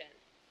 condition.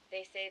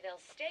 They say they'll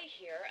stay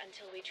here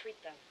until we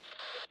treat them.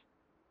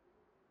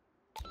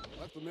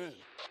 Let them in.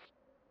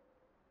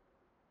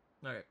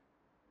 Alright,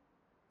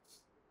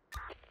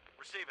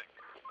 Receiving.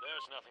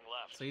 There's nothing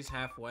left. so he's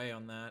halfway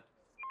on that.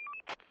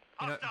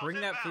 You know, Hostiles bring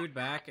that inbound. food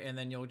back, and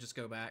then you'll just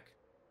go back.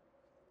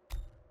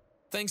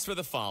 Thanks for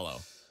the follow.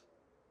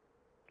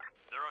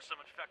 There are some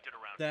infected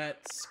around here.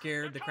 That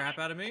scared the crap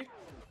out of me.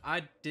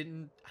 I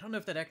don't know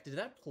if that did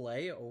that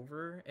play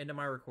over into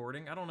my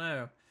recording? I don't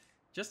know.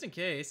 Just in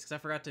case, because I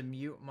forgot to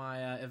mute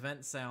my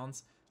event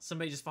sounds.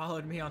 Somebody just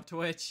followed me on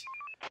Twitch.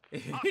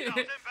 Even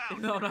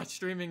though I'm not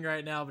streaming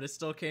right now, but it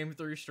still came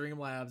through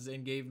Streamlabs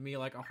and gave me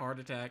like a heart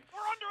attack. We're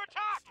under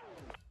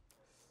attack!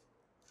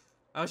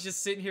 I was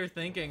just sitting here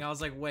thinking, I was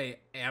like, wait,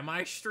 am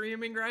I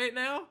streaming right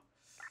now?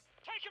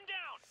 Take him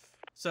down!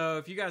 So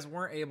if you guys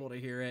weren't able to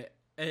hear it,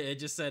 it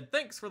just said,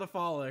 thanks for the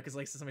follow, because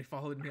like somebody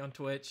followed me on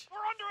Twitch. We're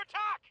under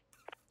attack!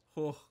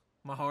 Oh,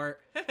 my heart.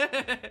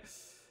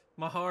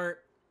 My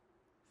heart.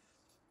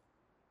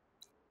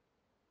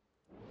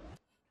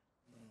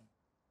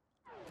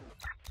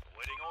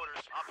 Waiting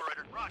orders.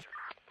 Operator, roger.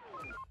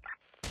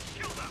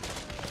 Kill them!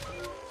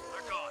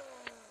 They're gone.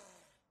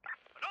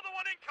 Another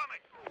one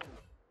incoming!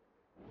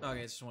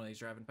 Okay, it's just one of these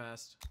driving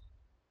past.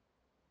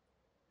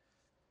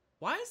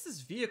 Why is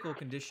this vehicle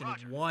condition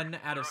Roger. 1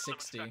 out There of are some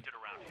 60? infected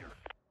around here.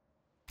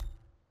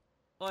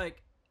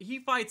 Like, he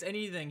fights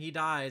anything, he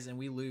dies, and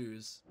we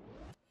lose.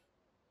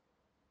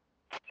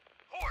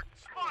 Horde,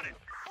 spotted!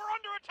 We're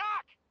under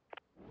attack!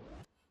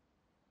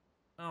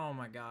 Oh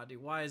my god,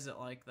 dude, why is it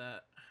like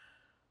that?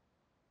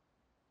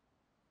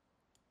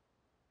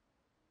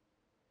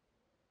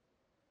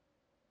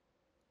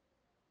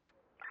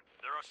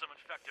 There are some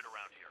infected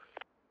around here.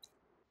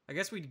 I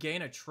guess we'd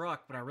gain a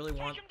truck, but I really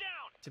want Take him down!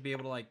 to be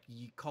able to, like,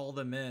 call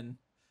them in.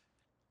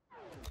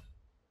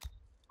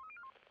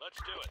 Let's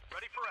do it.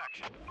 Ready for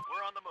action.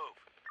 We're on the move.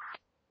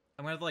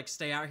 I'm gonna have to, like,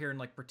 stay out here and,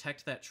 like,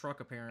 protect that truck,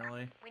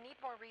 apparently. We need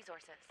more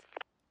resources.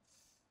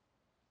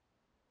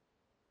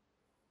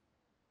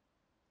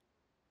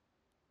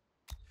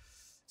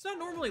 It's not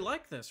normally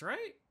like this,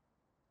 right?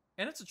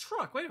 And it's a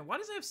truck. Wait a minute, why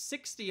does it have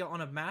 60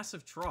 on a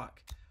massive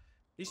truck?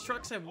 These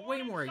trucks have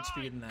way more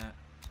HP than that.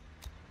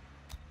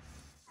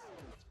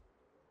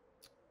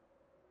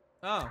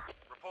 Oh,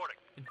 Reporting.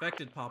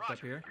 infected popped up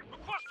here.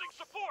 Requesting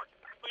support!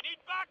 We need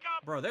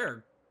backup! Bro,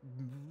 they're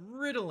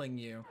riddling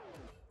you.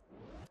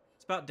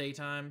 It's about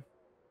daytime.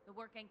 The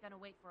work ain't gonna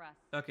wait for us.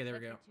 Okay, there we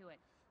Let's go. get to it.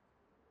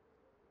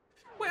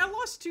 Wait, I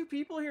lost 2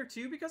 people here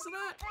too because of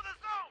that? For the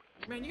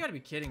zone! Man, you gotta be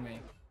kidding me.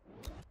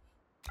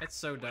 That's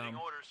so Waiting dumb.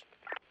 orders.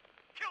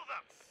 Kill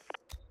them!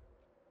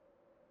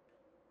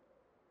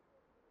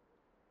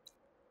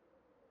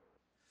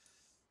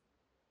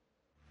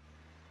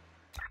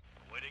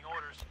 Waiting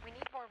orders. We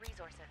need more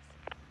resources.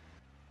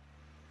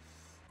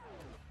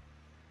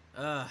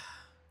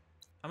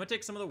 I'm gonna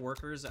take some of the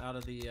workers out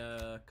of the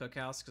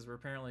cookhouse because we're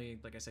apparently,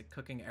 like I said,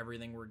 cooking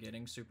everything we're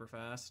getting super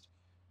fast.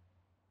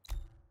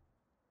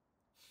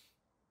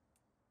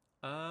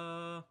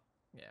 Yeah,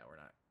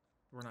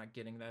 we're not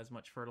getting that as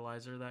much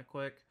fertilizer that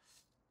quick.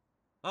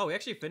 Oh, we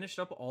actually finished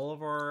up all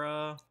of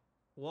our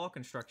wall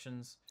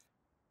constructions.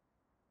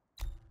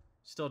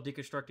 Still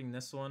deconstructing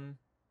this one.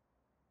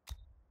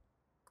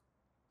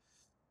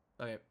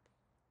 Okay.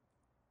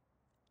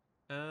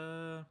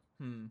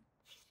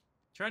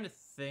 Trying to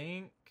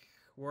think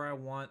where I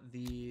want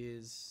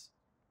these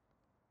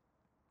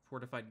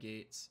fortified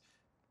gates.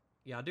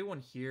 Yeah, I'll do one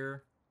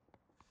here.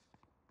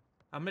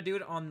 I'm gonna do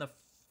it on the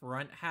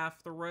front half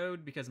of the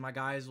road because my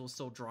guys will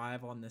still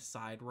drive on this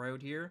side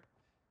road here.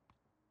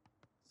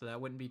 So that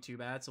wouldn't be too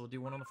bad. So we'll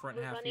do one on the front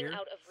We're half running here.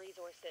 out of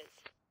resources.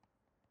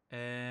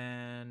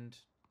 And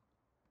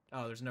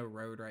oh, there's no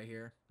road right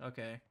here.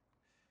 Okay.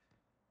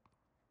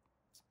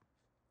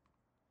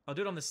 I'll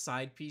do it on the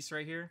side piece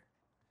right here.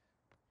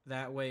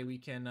 That way we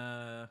can,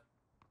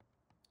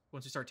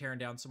 once we start tearing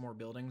down some more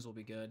buildings, we'll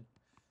be good.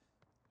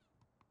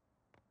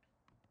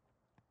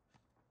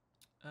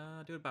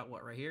 Do it about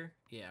what, right here?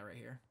 Yeah, right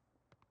here.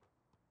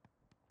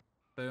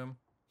 Boom.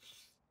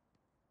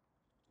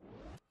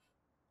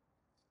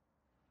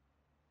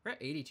 We're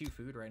at 82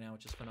 food right now,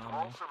 which is To phenomenal.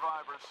 all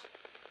survivors,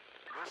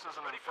 this is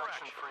an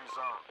infection-free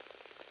zone.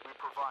 We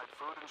provide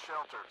food and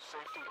shelter,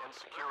 safety and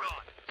security.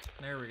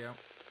 There we go.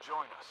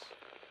 Join us.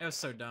 That was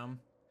so dumb.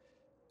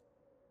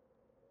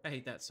 I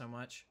hate that so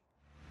much.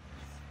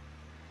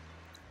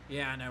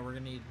 Yeah, I know, we're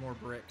gonna need more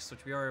bricks,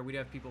 which we do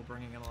have people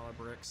bringing in a lot of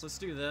bricks. Let's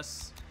do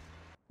this.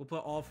 We'll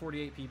put all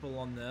 48 people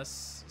on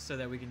this so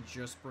that we can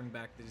just bring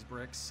back these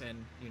bricks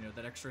and, you know,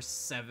 that extra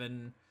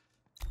 7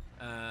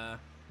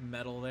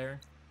 metal there.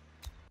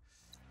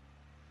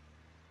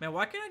 Man,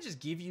 why can't I just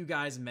give you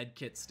guys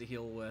medkits to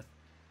heal with?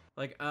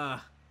 Like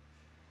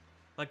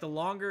the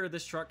longer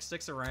this truck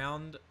sticks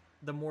around,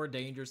 the more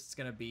dangerous it's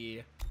gonna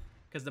be.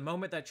 Because the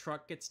moment that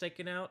truck gets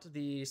taken out,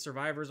 the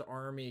survivors'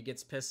 army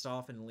gets pissed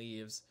off and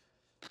leaves.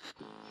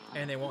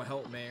 And they won't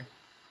help me.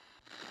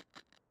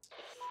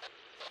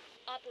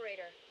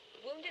 Operator,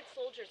 Wounded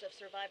soldiers of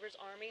Survivor's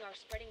army are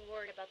spreading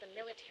word about the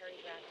military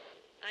route.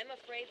 I'm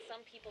afraid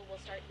some people will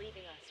start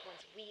leaving us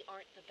once we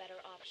aren't the better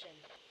option.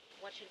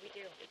 What should we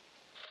do?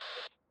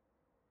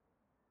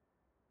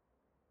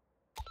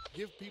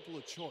 Give people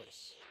a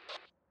choice.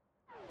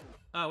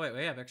 Oh, wait,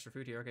 we have extra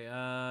food here. Okay,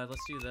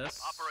 let's do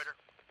this. Operator.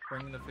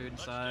 Bring the food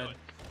Let's inside. do it.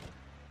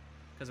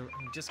 Because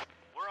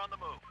We're on the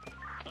move.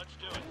 Let's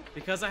do it.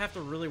 because I have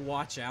to really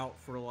watch out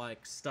for,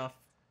 like, stuff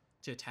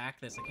to attack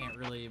this. I can't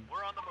really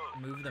We're on the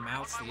move. move them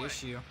out's On my the way.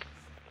 issue.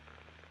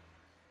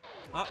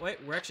 Oh,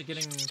 wait, we're actually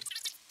getting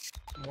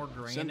more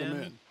grain Send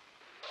them in.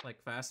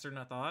 like, faster than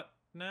I thought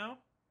now.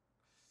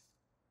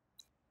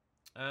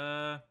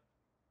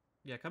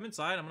 Yeah, come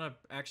inside. I'm gonna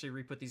actually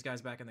re-put these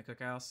guys back in the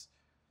cookhouse.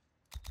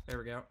 There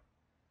we go.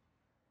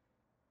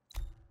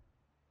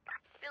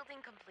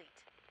 Building complete.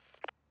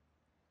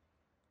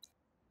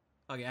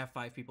 Okay, I have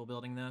 5 people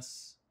building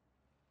this.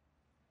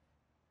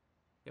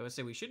 Yeah, I would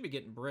say we should be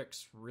getting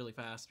bricks really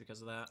fast because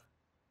of that.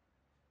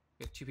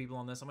 We have 2 people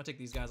on this. I'm gonna take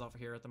these guys off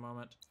of here at the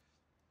moment.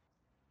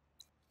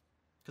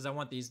 Because I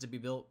want these to be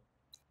built,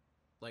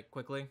 like,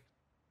 quickly.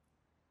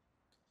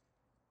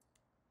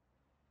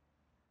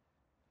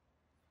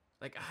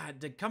 Like,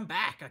 to come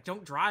back. Like,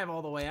 don't drive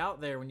all the way out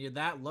there when you're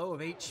that low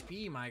of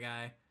HP, my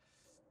guy.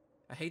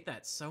 I hate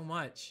that so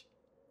much.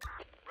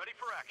 Ready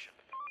for action.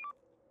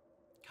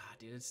 God,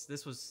 dude,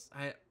 this was...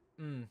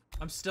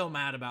 I'm still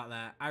mad about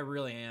that. I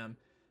really am.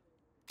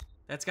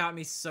 That's got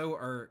me so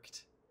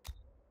irked.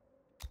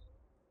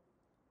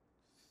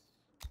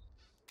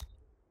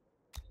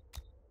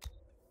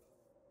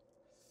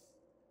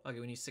 Okay,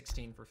 we need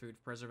 16 for food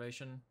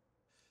preservation.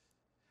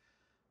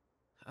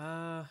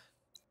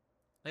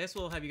 I guess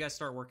we'll have you guys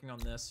start working on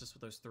this, just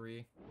with those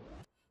 3.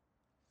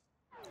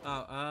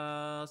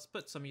 Oh, let's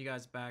put some of you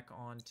guys back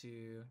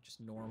onto just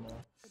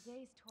normal. The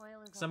day's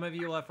toil is Some of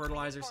you will have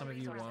fertilizer, some of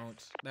you Resources.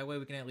 won't. That way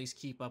we can at least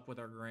keep up with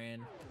our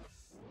grain.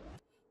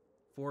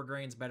 4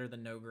 grain's better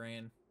than no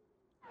grain.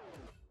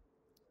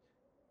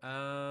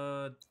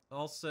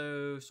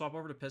 Also, swap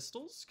over to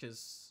pistols,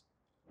 because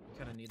we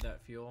kind of need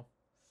that fuel.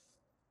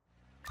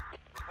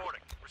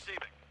 Reporting. Receiving.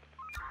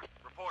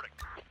 Reporting.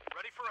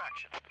 Ready for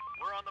action.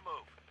 We're on the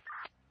move.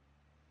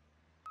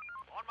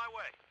 On my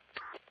way.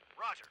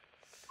 Roger.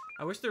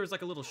 I wish there was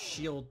like a little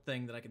shield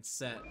thing that I could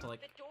set to like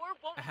The door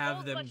won't have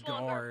hold them much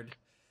longer. guard.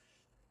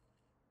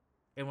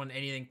 And when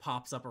anything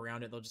pops up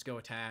around it, they'll just go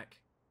attack.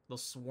 They'll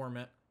swarm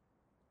it.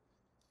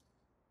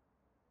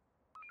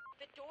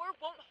 The door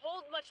won't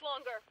hold much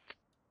longer.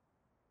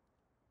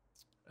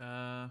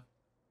 I'm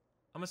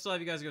gonna still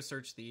have you guys go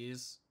search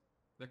these.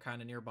 They're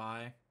kind of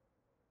nearby.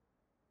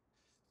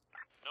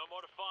 No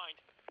more to find.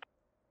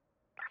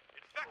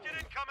 Infected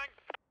incoming.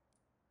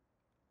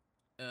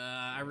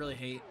 I really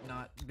hate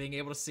not being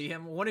able to see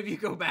him. One of you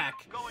go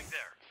back. Going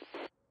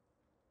there.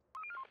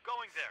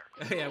 Going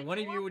there. Yeah, one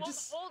of Door you would won't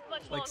just hold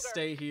much like longer.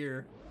 stay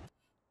here.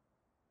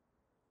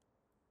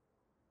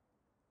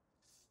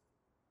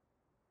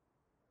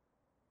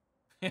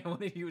 Yeah,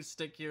 one of you would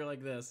stick here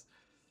like this.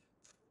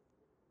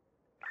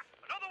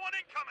 Another one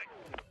incoming.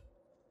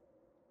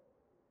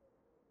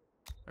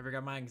 I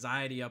forgot my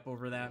anxiety up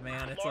over that,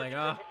 man. It's Large like,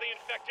 group oh, of the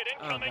infected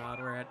oh incoming. god,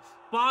 we're at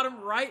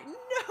bottom right.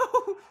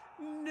 No,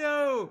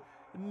 no,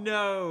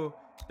 no.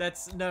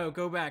 That's no.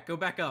 Go back. Go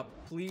back up.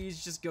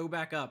 Please, just go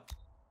back up.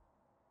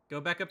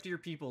 Go back up to your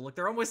people. Look,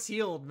 they're almost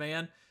healed,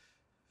 man.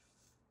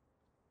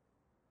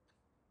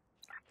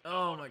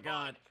 Oh my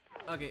god.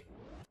 Okay,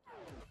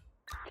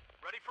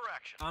 Ready for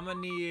action. I'm gonna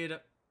need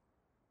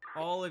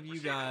all of you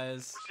Receiving.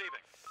 guys. Receiving.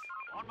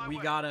 On my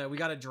way. We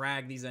gotta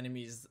drag these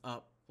enemies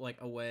up,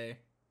 like, away.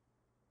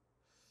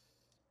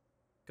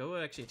 Go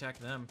actually attack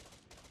them.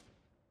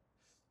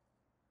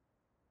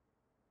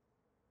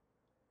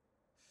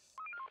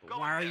 Going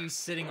Why are there. you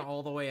sitting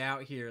all the way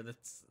out here?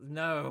 That's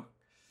no.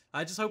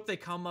 I just hope they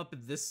come up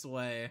this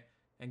way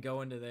and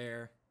go into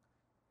there.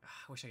 I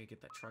wish I could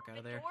get that truck out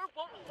of The there. door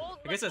won't hold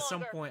I guess much at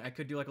some longer. point I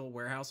could do like a little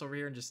warehouse over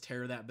here and just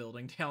tear that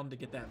building down to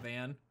get that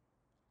van.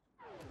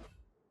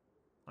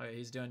 Oh yeah,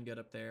 he's doing good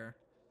up there.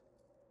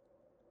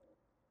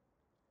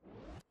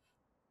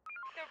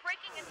 They're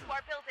breaking into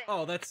our building.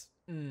 Oh, that's...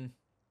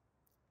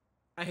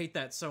 I hate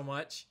that so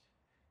much.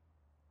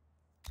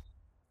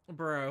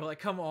 Bro, like,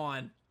 come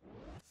on.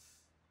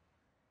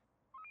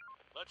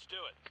 Let's do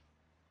it.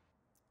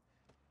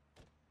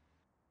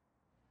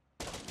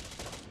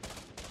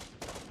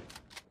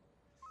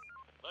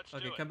 Let's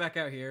Okay, do it. come back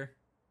out here.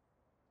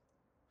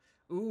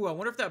 Ooh, I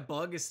wonder if that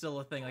bug is still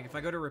a thing. Like, if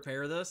I go to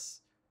repair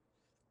this...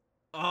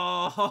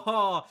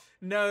 Oh,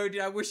 no,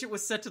 dude, I wish it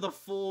was set to the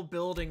full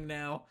building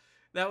now.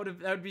 That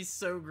would be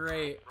so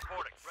great.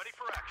 Reporting. Ready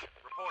for action.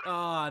 Reporting.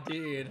 Ah,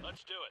 dude.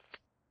 Let's do it.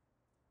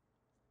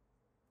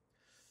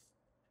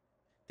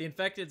 The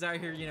infected's out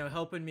here, you know,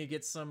 helping me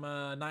get some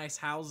nice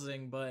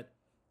housing, but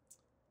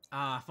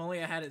if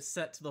only I had it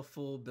set to the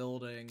full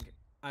building,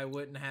 I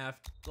wouldn't have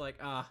like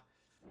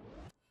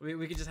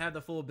we could just have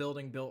the full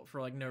building built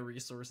for like no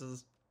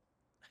resources.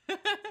 Enough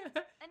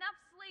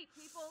sleep,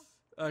 people.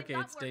 Okay,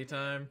 got it's work to do.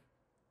 daytime.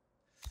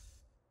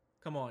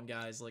 Come on,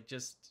 guys, like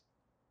just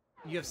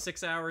You have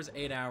 6 hours,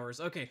 8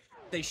 hours. Okay,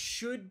 they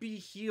should be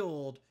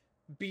healed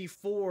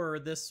before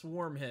this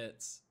swarm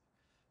hits.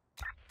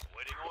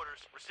 Waiting orders.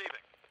 Receiving.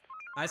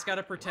 I just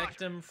gotta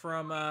protect him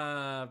from,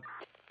 Roger.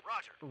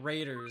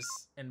 raiders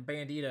and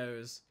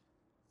banditos.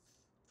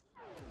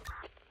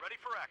 Ready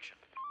for action.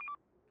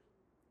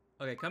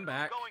 Okay, come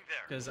back, Going there.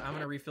 because I'm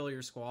gonna refill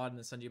your squad and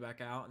then send you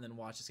back out, and then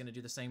watch, it's gonna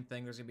do the same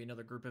thing. There's gonna be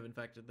another group of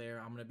infected there.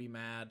 I'm gonna be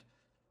mad.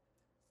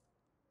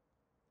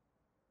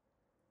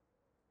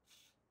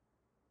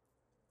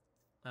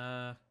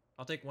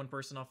 I'll take one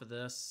person off of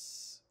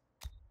this.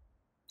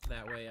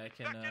 That way I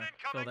can,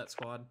 fill that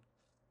squad.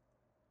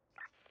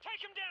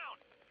 Take him down!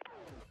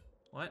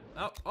 What?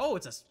 Oh,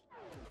 it's a...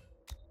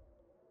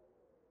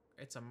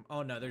 It's a...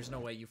 Oh, no, there's no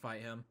way you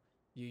fight him.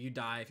 You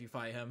die if you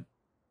fight him.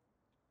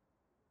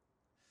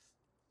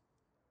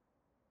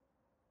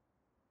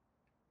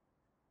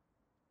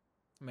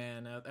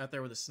 Man, out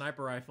there with a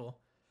sniper rifle.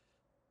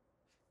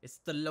 It's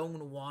the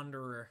Lone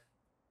Wanderer.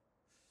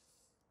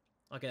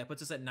 Okay, that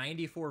puts us at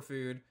 94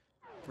 food.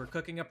 We're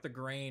cooking up the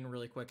grain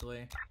really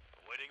quickly.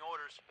 Waiting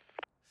orders.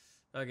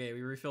 Okay,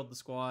 we refilled the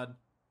squad.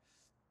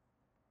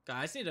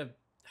 Guys, I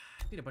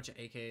need a bunch of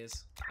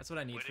AKs. That's what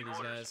I need for these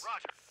guys.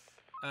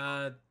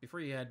 Roger.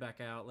 Before you head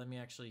back out, let me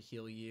actually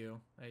heal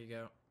you. There you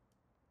go.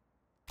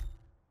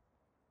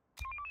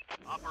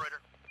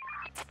 Operator,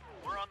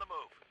 we're on the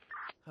move.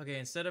 Okay,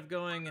 instead of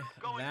going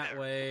that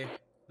way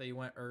that you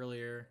went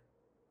earlier.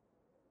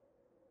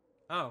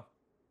 Oh.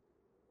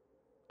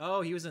 Oh,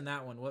 he was in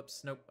that one.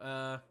 Whoops. Nope.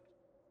 Waiting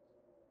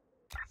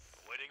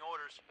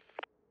orders.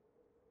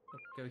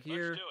 Go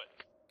here. Let's do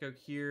it. Go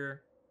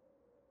here.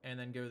 And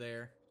then go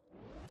there.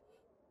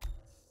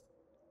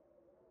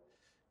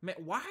 Man,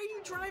 why are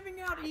you driving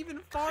out even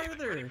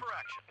farther? Ready for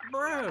action.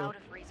 Bro. We're out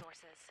of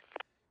resources.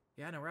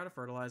 Yeah, no, we're out of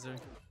fertilizer.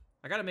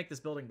 I gotta make this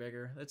building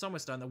bigger. It's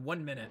almost done. The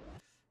 1 minute.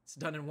 It's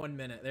done in 1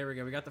 minute. There we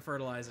go. We got the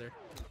fertilizer.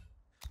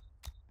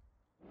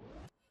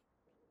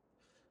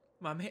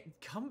 My man,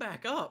 come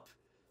back up.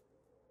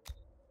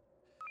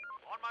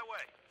 On my way.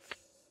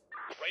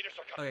 Raiders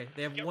are coming. Okay,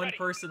 they have Get one ready.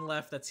 person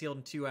left that's healed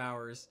in 2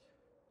 hours.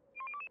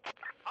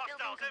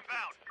 Hostiles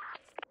inbound.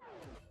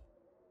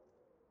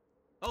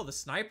 Oh, the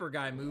sniper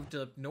guy moved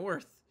up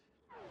north.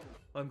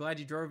 Well, I'm glad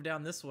you drove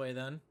down this way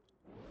then.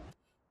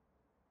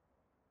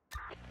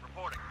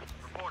 Reporting.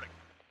 Reporting.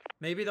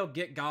 Maybe they'll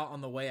get got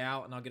on the way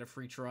out and I'll get a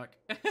free truck.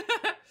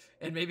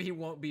 And maybe he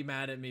won't be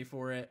mad at me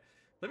for it.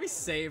 Let me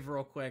save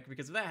real quick,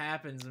 because if that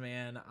happens,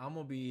 man, I'm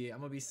gonna be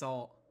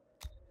salt.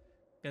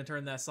 Gonna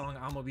turn that song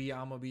I'ma be.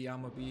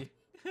 Waiting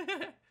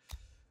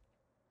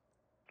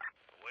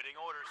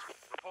orders.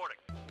 Reporting.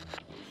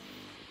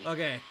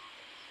 Okay.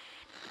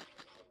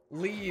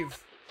 Leave.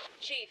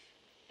 Chief,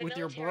 the with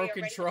your military are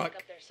broken ready truck. to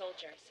pick up their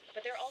soldiers,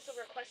 but they're also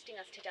requesting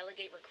us to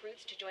delegate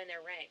recruits to join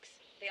their ranks.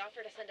 They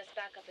offer to send us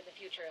backup in the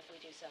future if we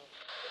do so.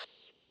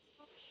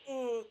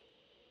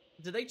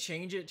 Did they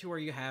change it to where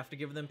you have to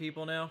give them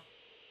people now?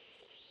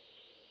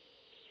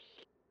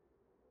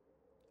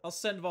 I'll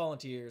send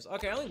volunteers.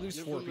 Okay, I only lose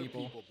Give 4 them their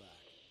people. back.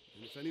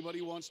 And if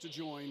anybody wants to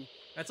join,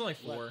 That's only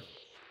let 4. them.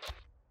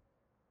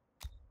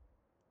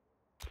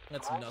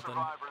 That's To all nothing.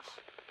 survivors,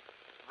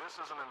 this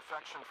is an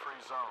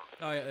infection-free zone.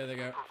 Oh yeah, there they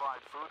We go.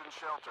 provide food and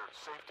shelter,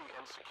 safety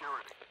and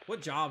security.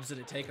 What jobs did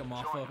it take them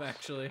off Join of, us.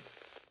 actually?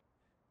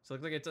 So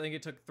it looks like I think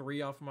it took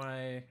 3 off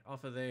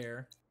of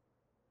there.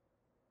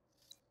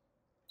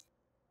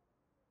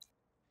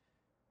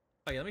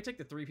 Oh yeah, let me take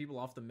the 3 people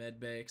off the med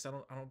bay, because I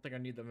don't think I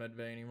need the med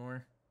bay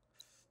anymore.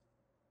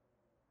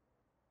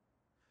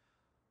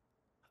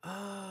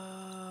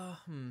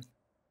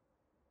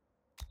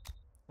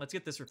 Let's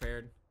get this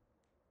repaired.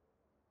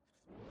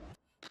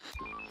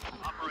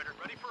 Operator,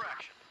 ready for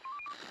action.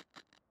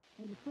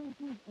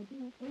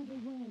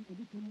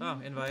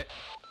 Oh, invite.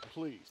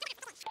 Please.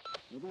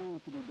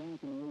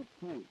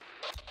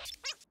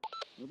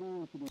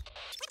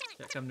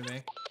 Yeah, come to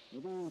me.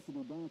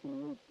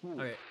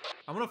 Okay,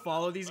 I'm gonna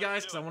follow these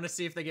guys because I want to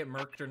see if they get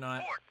murked or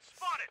not. Fort,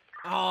 spotted.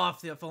 Oh,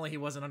 if only he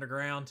wasn't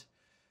underground.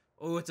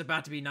 Oh, it's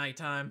about to be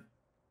nighttime.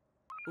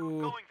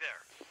 Ooh. Going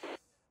there.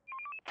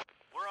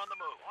 We're on the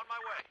move. On my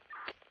way.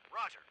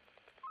 Roger.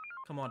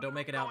 Come on, don't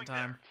make it out in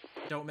time.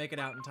 Don't make it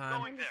out in time.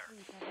 Going there.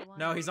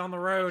 No, he's on the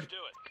road. Let's do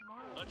it.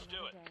 Tomorrow's Let's do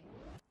another it. day.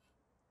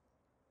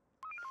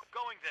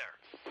 Going there.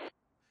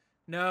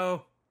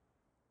 No.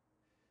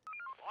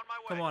 On my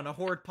way. Come on, a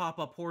horde pop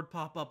up, horde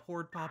pop up,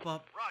 horde pop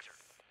up. Roger.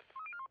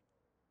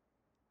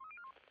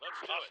 Let's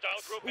do it.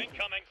 Hostile group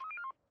incoming.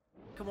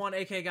 Come on,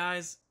 AK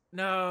guys.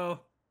 No.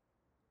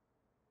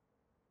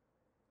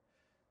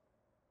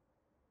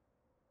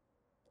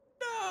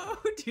 No,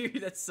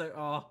 dude, that's so.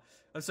 Oh,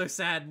 I'm so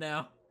sad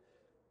now.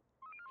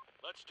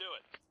 Let's do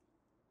it.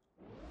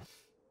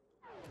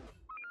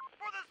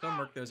 Go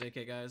murk those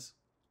AK guys.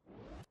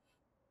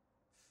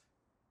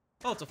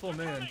 Oh, it's a full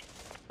moon.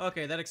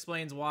 Okay, that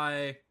explains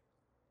why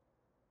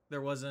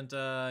there wasn't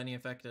any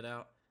infected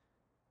out.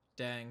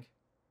 Dang.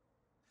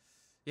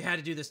 You had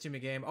to do this to me,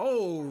 game.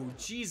 Oh,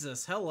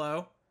 Jesus,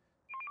 hello.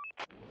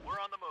 We're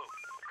on the move.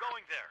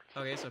 Going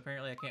there. Okay, so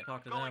apparently I can't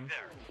talk to Going them.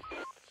 there.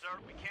 Sir,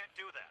 we can't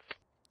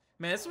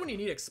Man, this is when you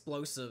need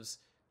explosives.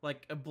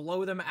 Like,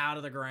 blow them out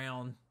of the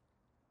ground.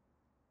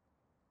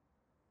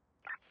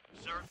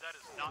 Sir, that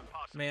is not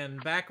possible. Man,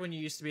 back when you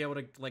used to be able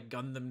to, like,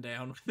 gun them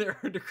down when they're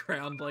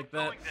underground like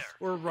that.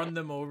 Or run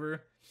them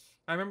over.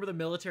 I remember the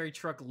military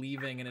truck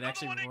leaving, and it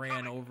actually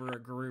ran over a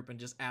group and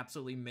just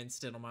absolutely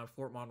minced it on my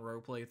Fort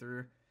Monroe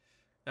playthrough.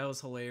 That was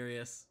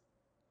hilarious.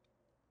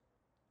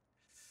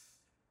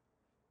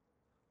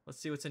 Let's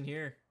see what's in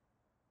here.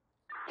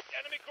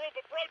 Enemy group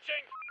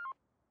approaching!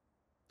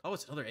 Oh,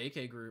 it's another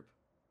AK group.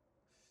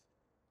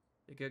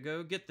 You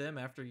go get them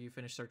after you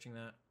finish searching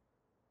that.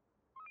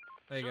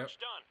 There you Search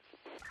done.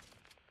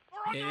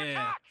 We're under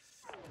Yeah.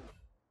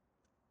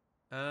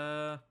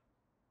 attack!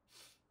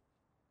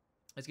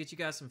 Let's get you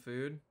guys some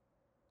food.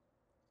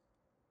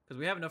 Because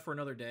we have enough for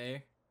another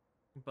day.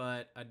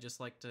 But I'd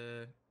just like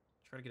to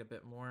try to get a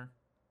bit more.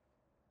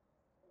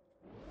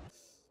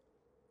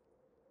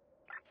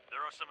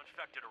 There are some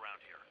infected around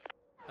here.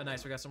 Oh,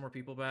 nice. We got some more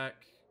people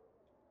back.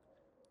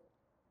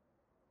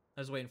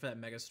 I was waiting for that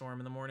mega storm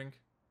in the morning.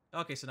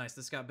 Okay, so nice.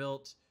 This got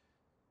built.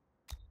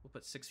 We'll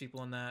put 6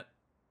 people in that.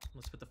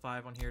 Let's put the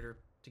 5 on here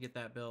to get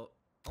that built.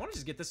 I want to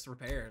just get this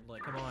repaired.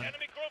 Like, come on.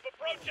 Enemy group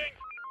approaching!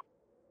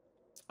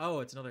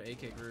 Oh, it's another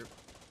AK group.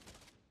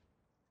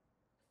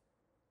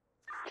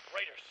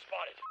 Raiders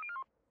spotted.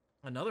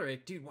 Another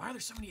AK. Dude, why are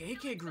there so many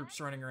AK groups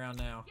running around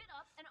now? Get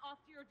up and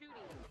off to your duty.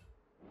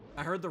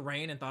 I heard the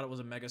rain and thought it was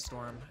a mega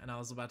storm, and I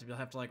was about to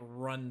have to like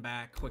run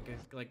back quick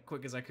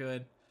as I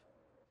could.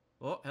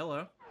 Oh,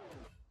 hello.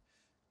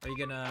 Are you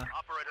gonna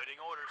Operator, waiting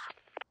orders.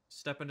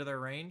 step into their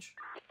range?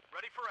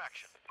 Ready for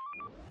action.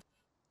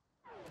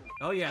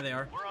 Oh yeah, they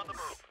are. We're on the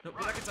move. Nope,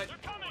 go back inside. They're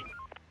coming!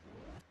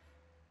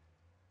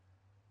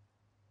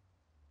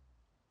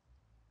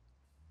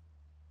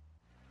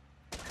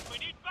 We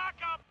need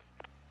backup!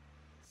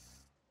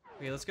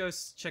 Okay, let's go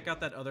check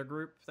out that other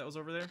group that was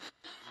over there.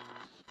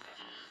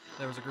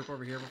 There was a group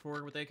over here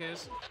before with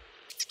AKs.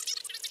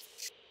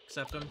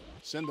 Accept them.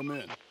 Send them in.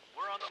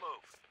 We're on the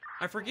move.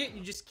 I forget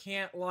you just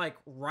can't, like,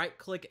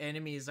 right-click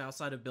enemies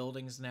outside of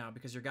buildings now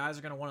because your guys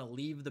are going to want to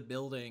leave the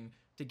building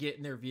to get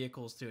in their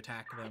vehicles to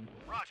attack them.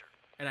 Roger.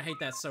 And I hate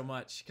that so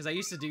much because I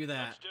used to do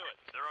that. Let's do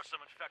it. There are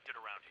some infected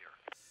around here.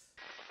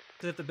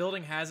 Because if the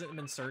building hasn't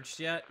been searched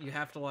yet, you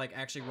have to, like,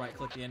 actually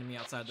right-click the enemy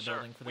outside the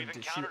building for them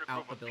to shoot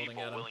out the building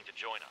at them. Willing to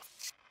join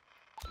us.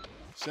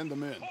 Send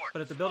them in.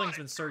 But if the building's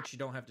been searched, you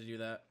don't have to do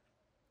that.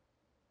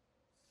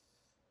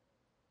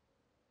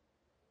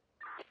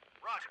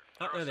 Roger.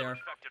 Oh, there they are.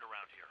 Infected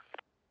around here.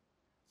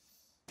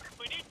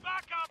 We need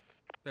backup!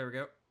 There we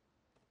go.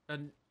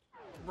 And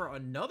bro,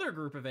 another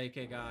group of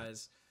AK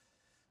guys.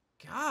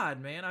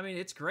 God, man. I mean,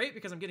 it's great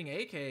because I'm getting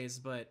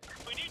AKs, but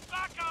We need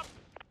backup!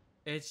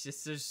 it's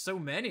just, there's so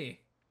many.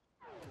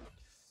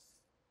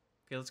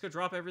 Okay, let's go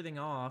drop everything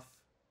off.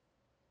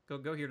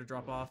 Go here to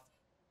drop off.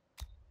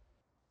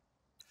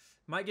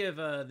 Might give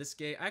this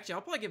gate... Actually,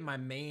 I'll probably give my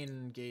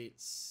main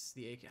gates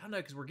the AK. I don't know,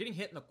 because we're getting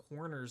hit in the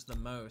corners the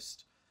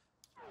most.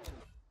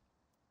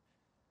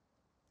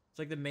 It's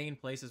like the main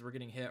places we're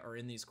getting hit are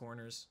in these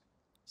corners.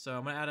 So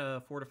I'm going to add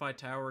a fortified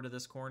tower to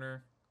this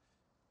corner.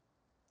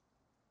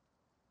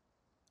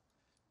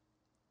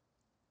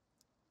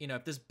 You know,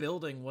 if this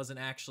building wasn't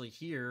actually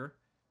here,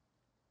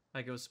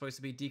 like it was supposed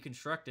to be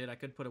deconstructed, I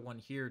could put one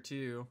here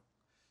too.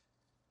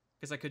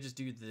 Because I could just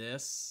do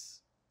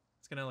this.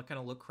 It's going to kind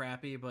of look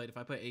crappy, but if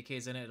I put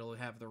AKs in it, it'll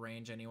have the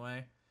range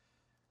anyway.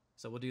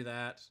 So we'll do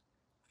that.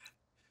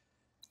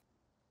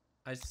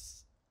 I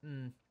just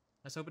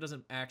hope it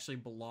doesn't actually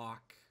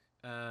block.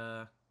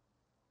 Because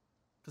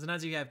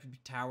sometimes you have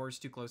towers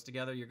too close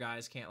together, your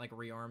guys can't, like,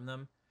 rearm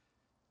them.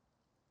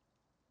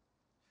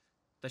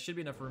 That should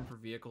be enough room for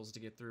vehicles to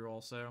get through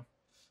also.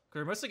 Because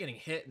we're mostly getting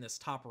hit in this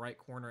top right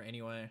corner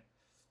anyway.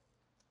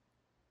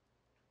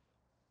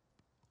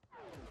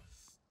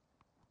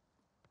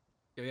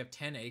 Yeah, we have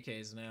 10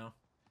 AKs now.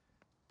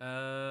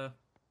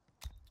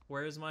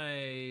 Where is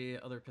my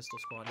other pistol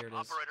squad? Here it is.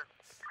 Operator.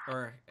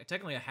 Or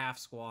technically a half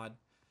squad.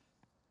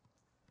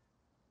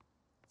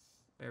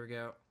 There we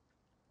go.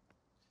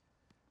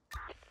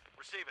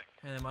 Receiving.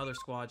 And then my other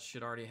squad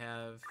should already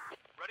have...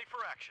 Ready for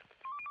action.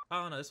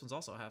 Oh, no, this one's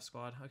also a half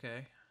squad.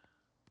 Okay.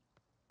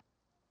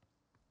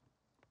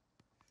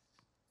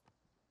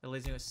 That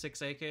leaves me with 6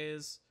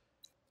 AKs.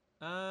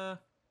 We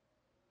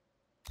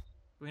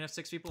can have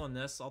 6 people in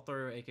this. I'll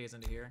throw AKs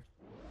into here.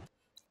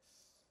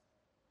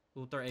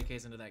 We'll throw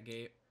AKs into that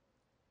gate.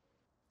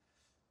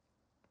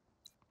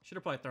 Should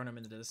have probably thrown them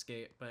into this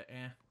gate, but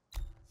eh.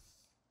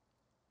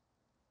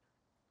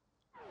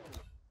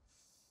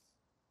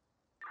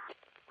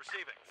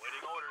 Receiving.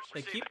 Waiting orders. They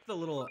Receiving. keep the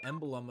little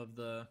emblem of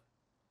the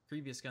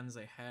previous guns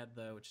they had,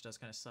 though, which does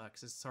kind of suck,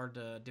 'cause it's hard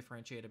to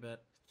differentiate a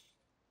bit.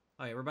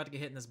 Okay, we're about to get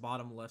hit in this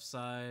bottom left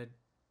side.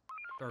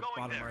 Or Going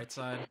bottom there. right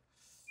side.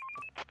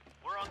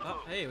 We're on the Oh,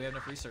 move. hey, we have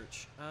enough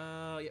research.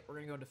 Yeah, we're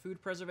gonna go into food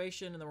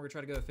preservation, and then we're gonna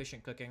try to go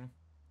efficient cooking.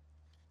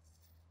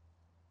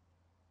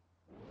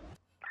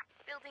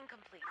 Building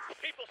complete.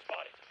 People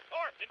spotted.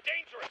 Armed and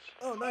dangerous.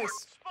 Oh, nice.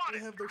 Spotted.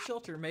 They have their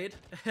shelter made.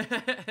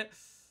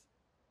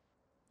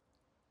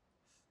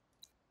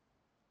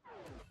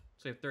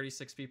 So we have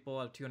 36 people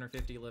out of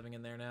 250 living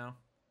in there now.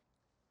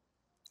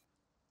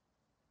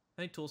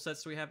 How many tool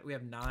sets do we have? We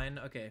have 9.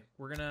 Okay,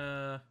 we're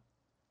gonna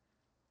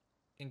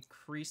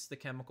increase the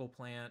chemical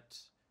plant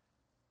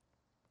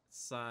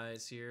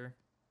size here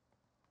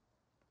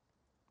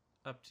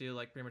up to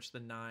like pretty much the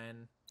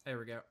 9. There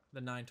we go.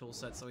 The 9 tool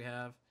sets that we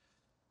have.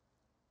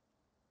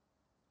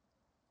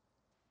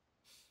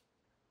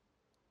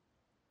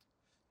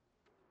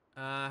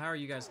 How are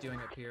you guys doing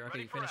up here?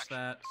 Okay, you finished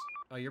that.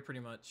 Oh, you're pretty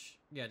much...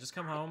 Yeah, just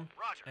come home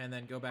and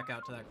then go back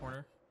out to that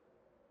corner.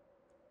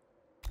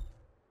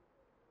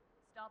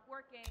 Stop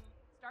working.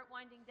 Start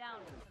winding down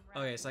for some rest.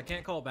 Okay, so I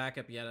can't call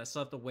backup yet. I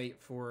still have to wait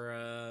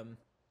for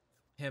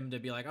him to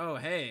be like, oh,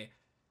 hey,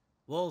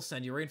 we'll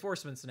send you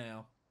reinforcements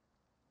now.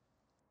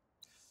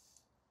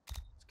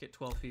 Let's get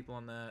 12 people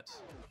on that.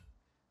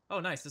 Oh,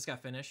 nice. This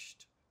got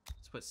finished.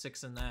 Let's put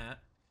 6 in that.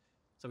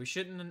 So we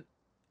shouldn't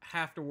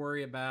have to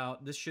worry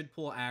about... This should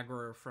pull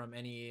aggro from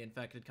any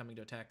infected coming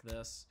to attack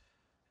this.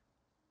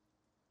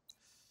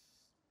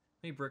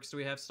 How many bricks do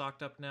we have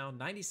stocked up now?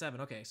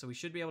 97. Okay, so we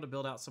should be able to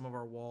build out some of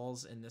our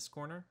walls in this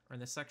corner, or in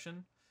this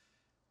section.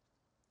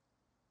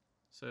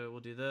 So we'll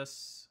do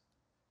this.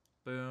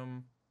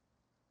 Boom.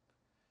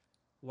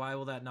 Why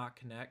will that not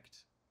connect?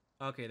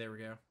 Okay, there we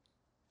go.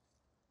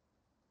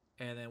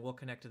 And then we'll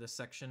connect to this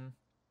section.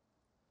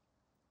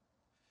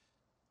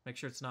 Make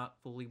sure it's not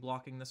fully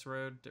blocking this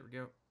road. There we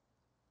go.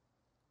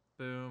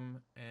 Boom,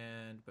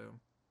 and boom.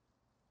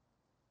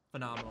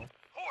 Phenomenal.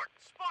 Horde,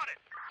 spotted!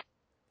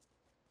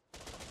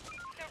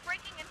 They're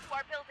breaking into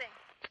our building.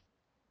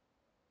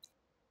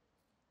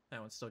 That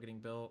one's still getting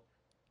built.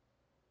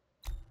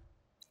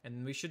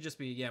 And we should just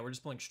be, yeah, we're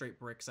just pulling straight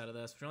bricks out of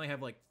this. We only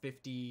have like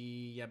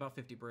 50, yeah, about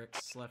 50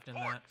 bricks left in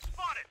that.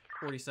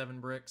 47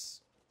 bricks.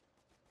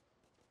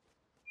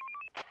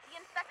 The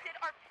infected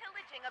are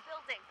pillaging a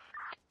building.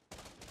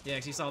 Yeah,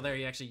 because you saw there,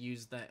 he actually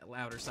used that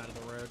outer side of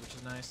the road, which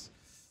is nice.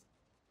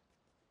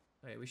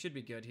 Okay, we should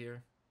be good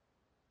here.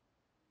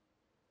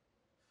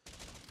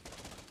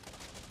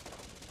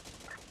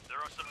 There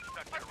are some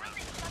infected around.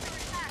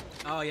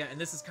 Oh yeah, and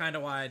this is kind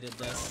of why I did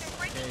this. They're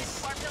breaking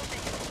into our building.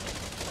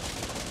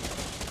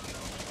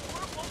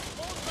 War won't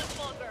hold much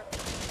longer.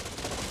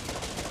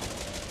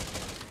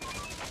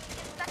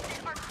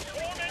 Infected are Swarm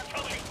pillaging a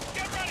incoming! building.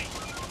 Get ready!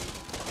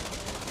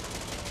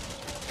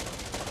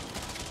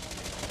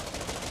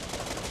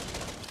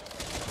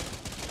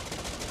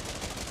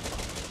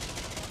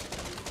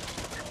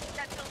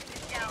 That building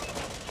is down.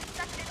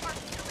 Infected are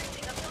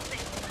pillaging a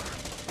building.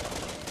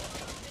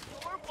 The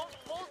door won't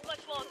hold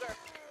much longer.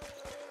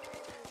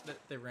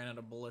 They ran out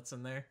of bullets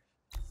in there.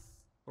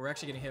 We're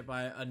actually getting hit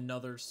by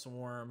another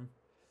swarm.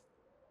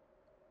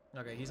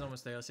 Okay, he's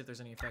almost there. Let's see if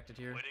there's any infected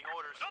here. Waiting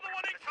orders. Another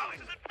one incoming!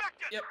 This is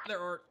infected! Yep, there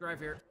are. Drive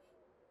here.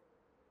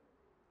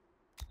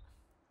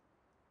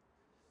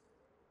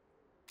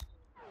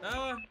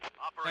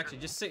 Actually,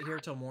 just sit here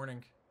till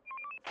morning.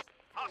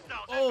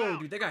 Hostiles Oh, inbound.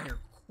 dude, they got here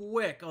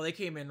quick. Oh, they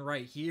came in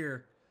right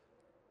here.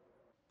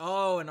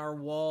 Oh, and our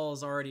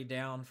wall's already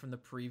down from the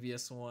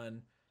previous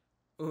one.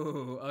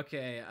 Ooh,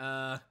 okay.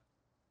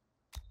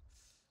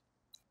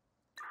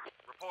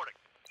 Reporting.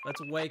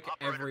 Let's wake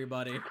Operator.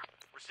 everybody.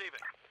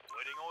 Receiving.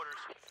 Waiting orders.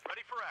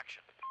 Ready for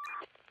action.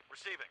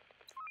 Receiving.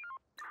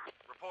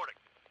 Reporting.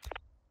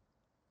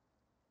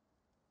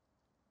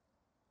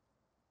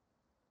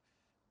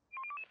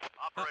 Oh,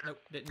 Operator. nope,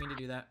 didn't mean to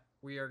do that.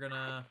 We are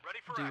gonna Ready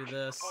for do action.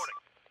 this. Reporting.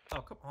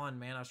 Oh, come on,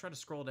 man. I was trying to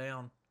scroll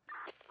down.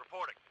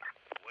 Reporting.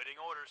 Waiting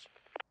orders.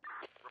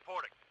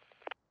 Reporting.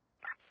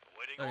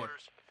 Waiting Okay.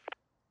 orders.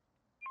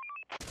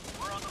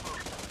 We're on the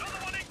move. Another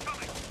one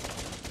incoming!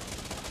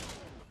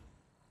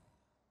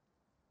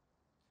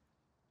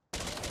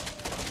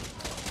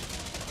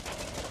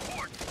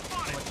 Horde, I'm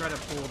spotted! gonna try to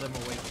pull them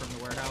away from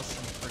the warehouse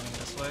and bring them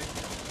this way.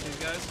 These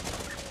guys.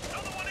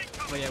 Another one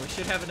incoming! But yeah, we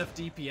should have enough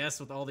DPS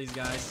with all these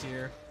guys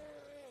here.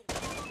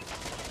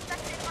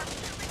 Infected are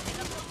pillaging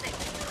a building.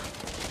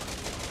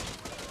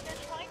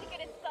 They're trying to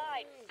get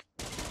inside.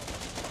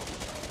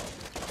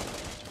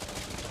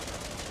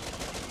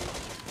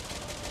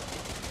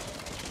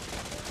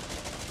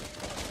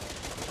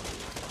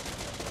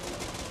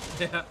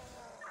 Yeah.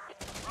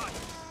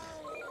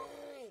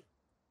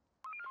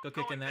 Go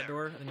kick in that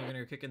door, and then you're gonna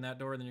go kick in that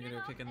door, and then you're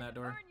gonna go kick in that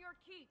door. Earn your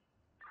keep.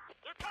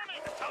 They're coming!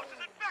 This house is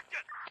infected!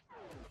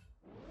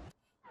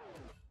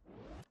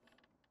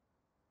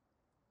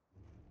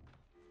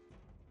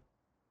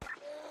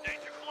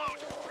 Danger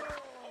close!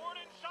 Horde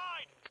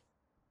inside!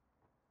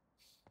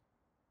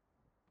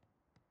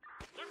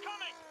 They're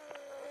coming!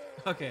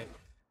 Okay.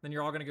 Then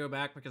you're all gonna go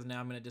back because now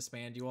I'm gonna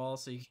disband you all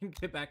so you can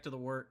get back to the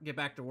work. Get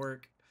back to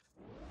work.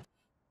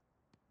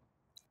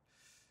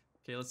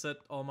 Okay, let's set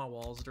all my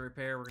walls to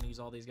repair. We're gonna use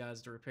all these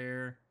guys to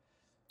repair.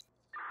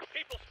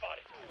 People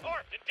spotted!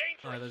 Armed and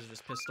dangerous! Alright, those are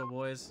just pistol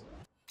boys.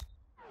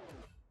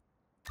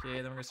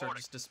 Okay, then we're gonna start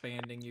just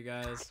disbanding you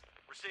guys.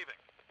 Receiving.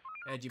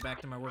 Add you back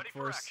to my Ready for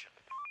workforce. action.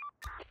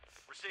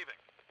 Receiving.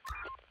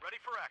 Ready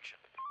for action.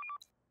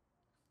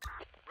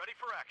 Ready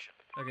for action.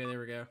 Okay, there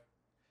we go.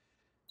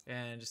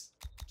 And just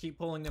keep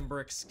pulling them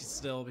bricks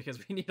still, because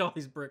we need all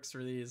these bricks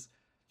for these.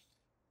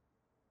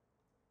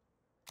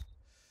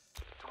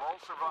 To all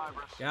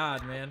survivors,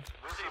 God, man.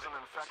 this is an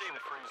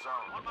infection-free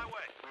zone. On my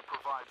way. We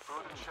provide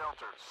food and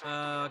shelter, safety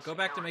and Go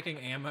back to security.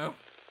 making ammo.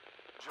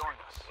 Join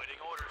us. Waiting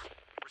orders.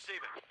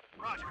 Receiving.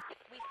 Roger.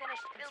 We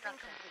finished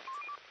construction.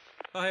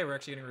 Oh, hey, we're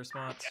actually getting a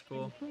response.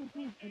 Cool.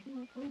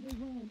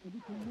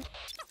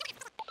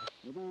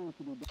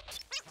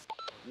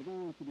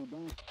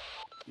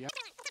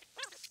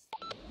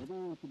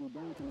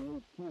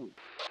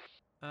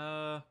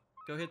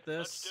 Go hit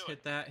this.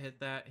 Hit that, hit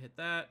that, hit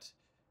that.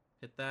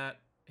 Hit that,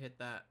 hit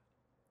that.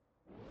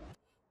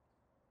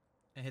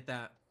 And hit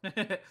that.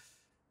 I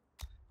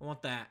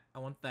want that. I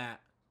want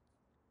that.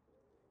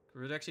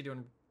 We're actually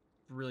doing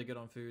really good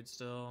on food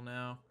still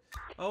now.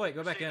 Oh, wait,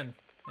 go back in.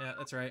 Yeah,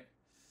 that's right.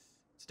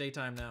 It's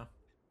daytime now.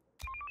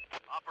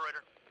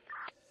 Operator.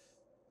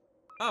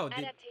 Oh,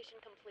 Adaptation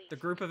complete. the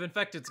group of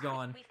infected's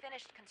gone. We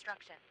finished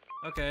construction.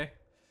 Okay.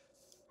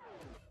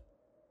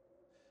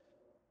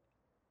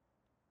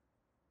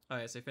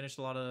 Alright, so they finished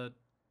a lot of...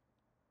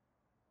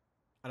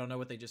 I don't know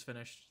what they just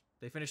finished.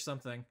 They finished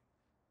something.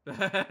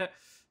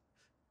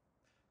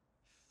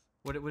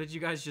 What did you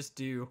guys just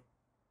do?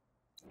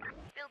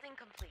 Building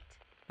complete.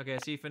 Okay, I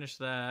see you finished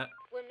that.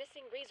 We're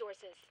missing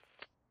resources.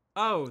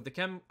 Oh, the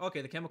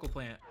chemical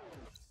plant.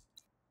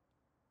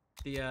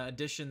 The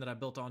addition that I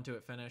built onto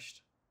it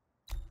finished.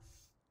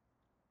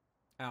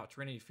 Ouch,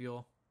 we're gonna need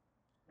fuel.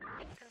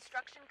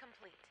 Construction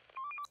complete.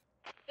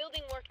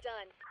 Building work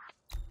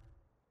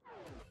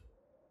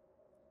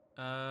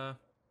done.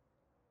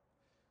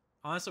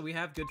 Honestly, we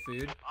have good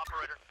food.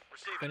 Operator.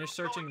 Receiving. Finish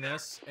searching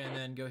this, and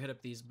then go hit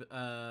up these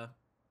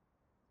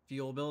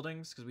fuel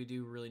buildings, because we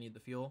do really need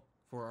the fuel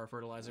for our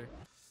fertilizer.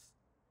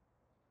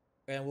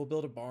 And we'll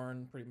build a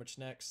barn pretty much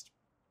next.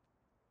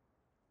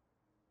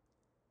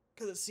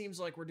 Because it seems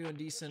like we're doing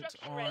decent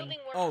on... Building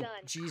work Oh, done.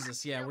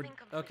 Jesus, yeah, Building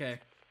we're... complete.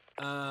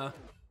 Okay.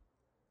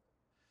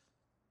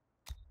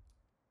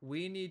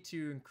 We need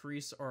to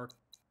increase our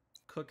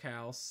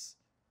cookhouse.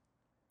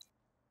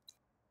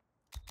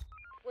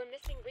 We're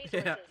missing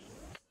resources. Yeah.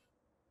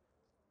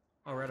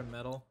 Oh, we're out of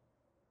metal.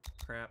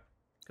 Crap.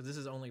 Because this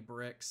is only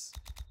bricks.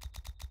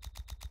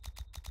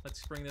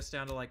 Let's bring this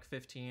down to like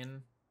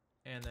 15.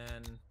 And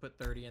then put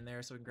 30 in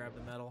there so we can grab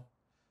the metal.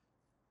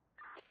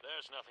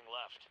 There's nothing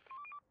left.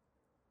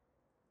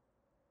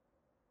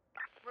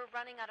 We're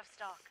running out of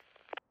stock.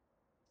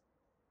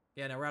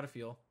 Yeah, no, we're out of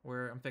fuel.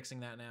 I'm fixing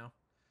that now.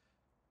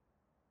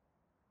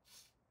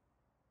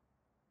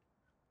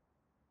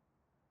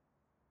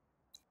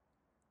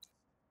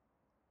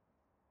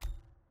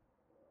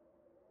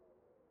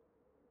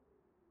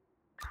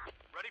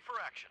 Ready for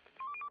action.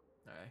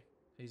 Alright.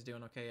 He's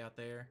doing okay out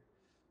there.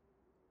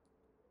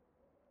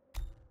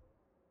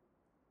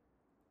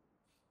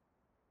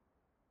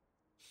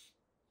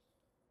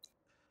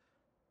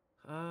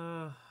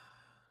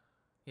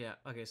 Yeah,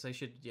 okay, so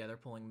they're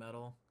pulling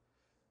metal.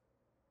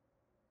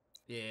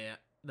 Yeah,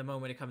 the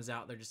moment it comes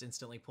out, they're just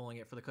instantly pulling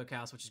it for the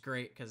cookhouse, which is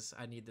great, because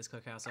I need this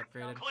cookhouse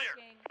upgraded. Clear.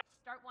 Working.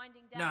 Start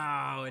winding down.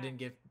 No, I didn't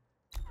get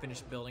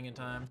finished building in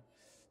time.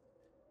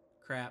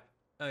 Crap.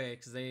 Okay,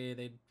 because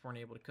they weren't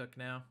able to cook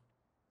now.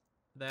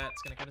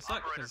 That's gonna kind of suck,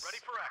 Operator, because ready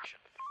for action.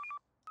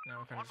 now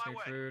we're kind On of just my need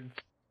way. food.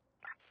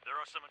 There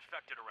are some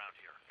infected around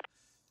here.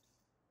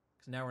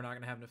 Because now we're not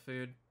gonna have enough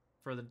food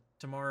for the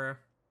tomorrow.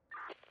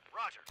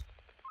 Roger.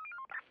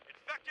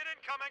 Infected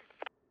incoming.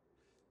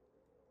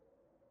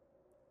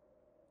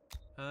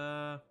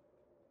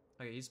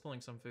 Okay, he's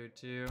pulling some food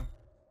too.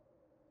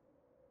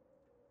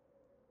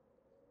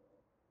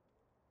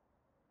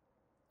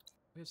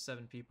 We have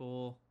 7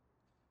 people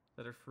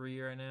that are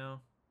free right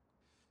now.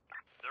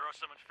 There are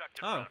some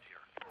infected Oh. around here.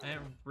 I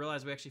didn't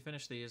realize we actually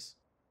finished these.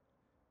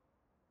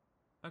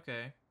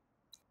 Okay.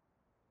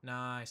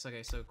 Nice.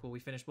 Okay, so cool. We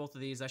finished both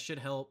of these. That should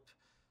help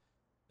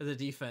the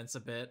defense a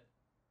bit.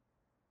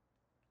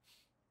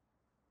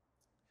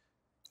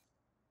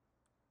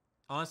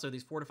 Honestly,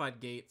 these fortified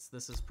gates,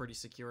 this is pretty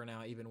secure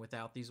now, even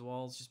without these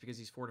walls, just because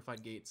these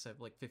fortified gates have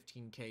like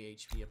 15k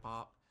HP a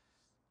pop.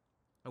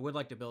 I would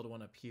like to build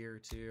one up here,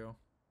 too.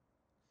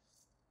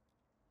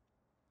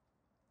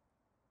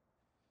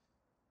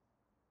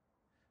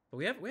 But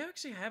we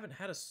actually haven't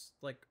had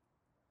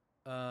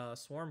a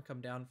swarm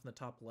come down from the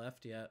top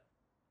left yet.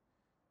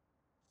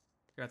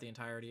 Throughout the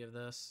entirety of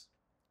this.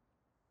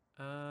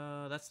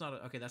 That's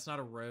not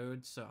a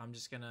road, so I'm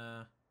just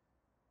gonna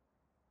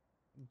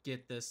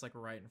get this like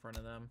right in front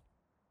of them.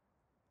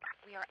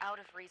 We are out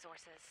of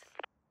resources.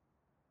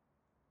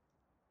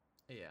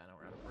 Yeah, I know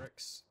we're out of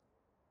bricks.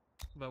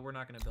 But we're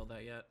not gonna build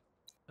that yet.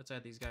 Let's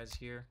add these guys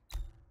here.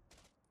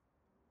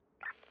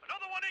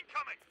 Another one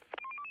incoming.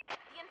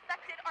 The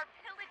infected are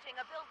pillaging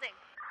a building.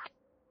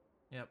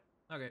 Yep.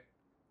 Okay.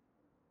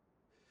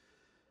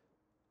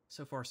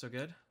 So far, so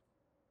good.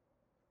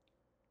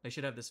 They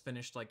should have this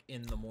finished like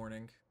in the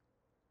morning.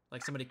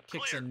 Like somebody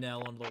kicks Clear. a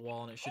nail onto the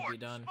wall and it should be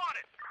done.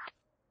 Spotted.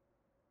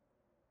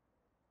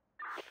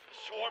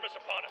 Swarm is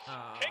upon us.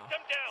 Ah. Take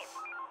them down.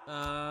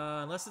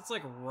 Unless it's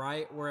like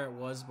right where it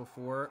was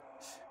before.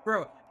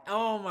 Bro,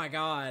 oh my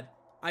god.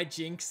 I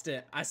jinxed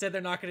it. I said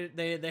they're not gonna,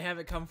 they have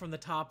it come from the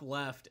top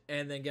left,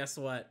 and then guess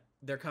what?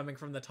 They're coming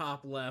from the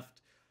top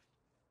left.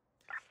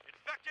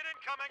 Infected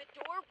incoming! The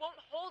door won't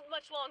hold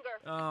much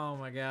longer. Oh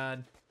my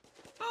god.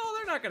 Oh,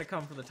 they're not gonna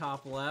come from the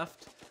top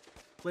left.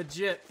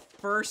 Legit,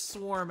 first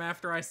swarm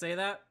after I say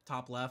that,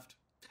 top left.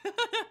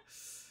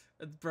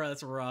 Bro,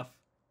 that's rough.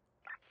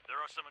 There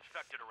are some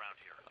infected around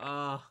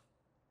here.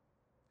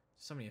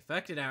 So many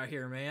infected out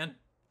here, man.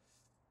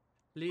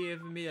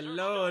 Leave me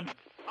alone.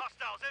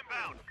 Hostiles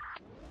inbound!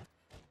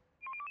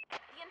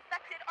 The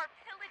infected are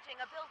pillaging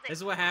a building. This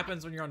is what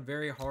happens when you're on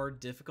very hard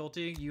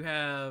difficulty. You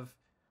have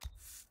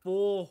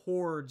full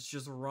hordes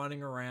just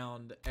running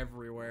around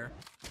everywhere.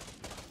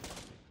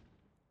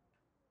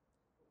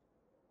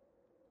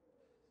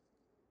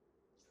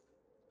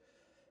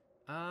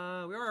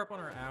 We are up on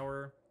our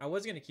hour. I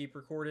was gonna keep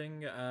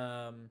recording,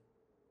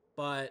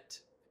 but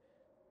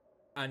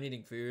I'm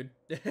eating food.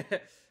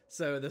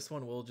 So this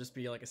one will just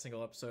be like a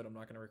single episode. I'm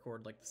not gonna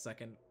record like the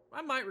second.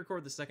 I might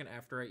record the second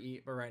after I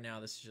eat, but right now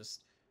this is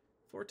just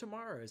for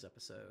tomorrow's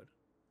episode.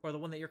 Or the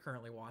one that you're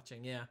currently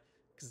watching, yeah.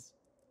 Because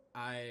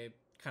I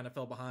kind of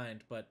fell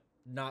behind, but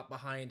not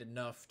behind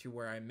enough to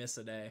where I miss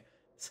a day.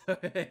 So,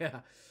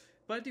 yeah.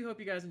 But I do hope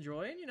you guys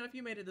enjoy. And, you know, if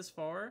you made it this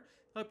far,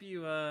 hope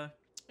you,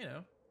 you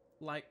know,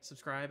 like,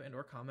 subscribe, and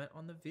or comment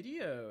on the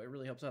video. It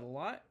really helps out a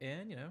lot.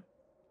 And, you know,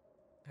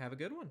 have a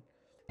good one.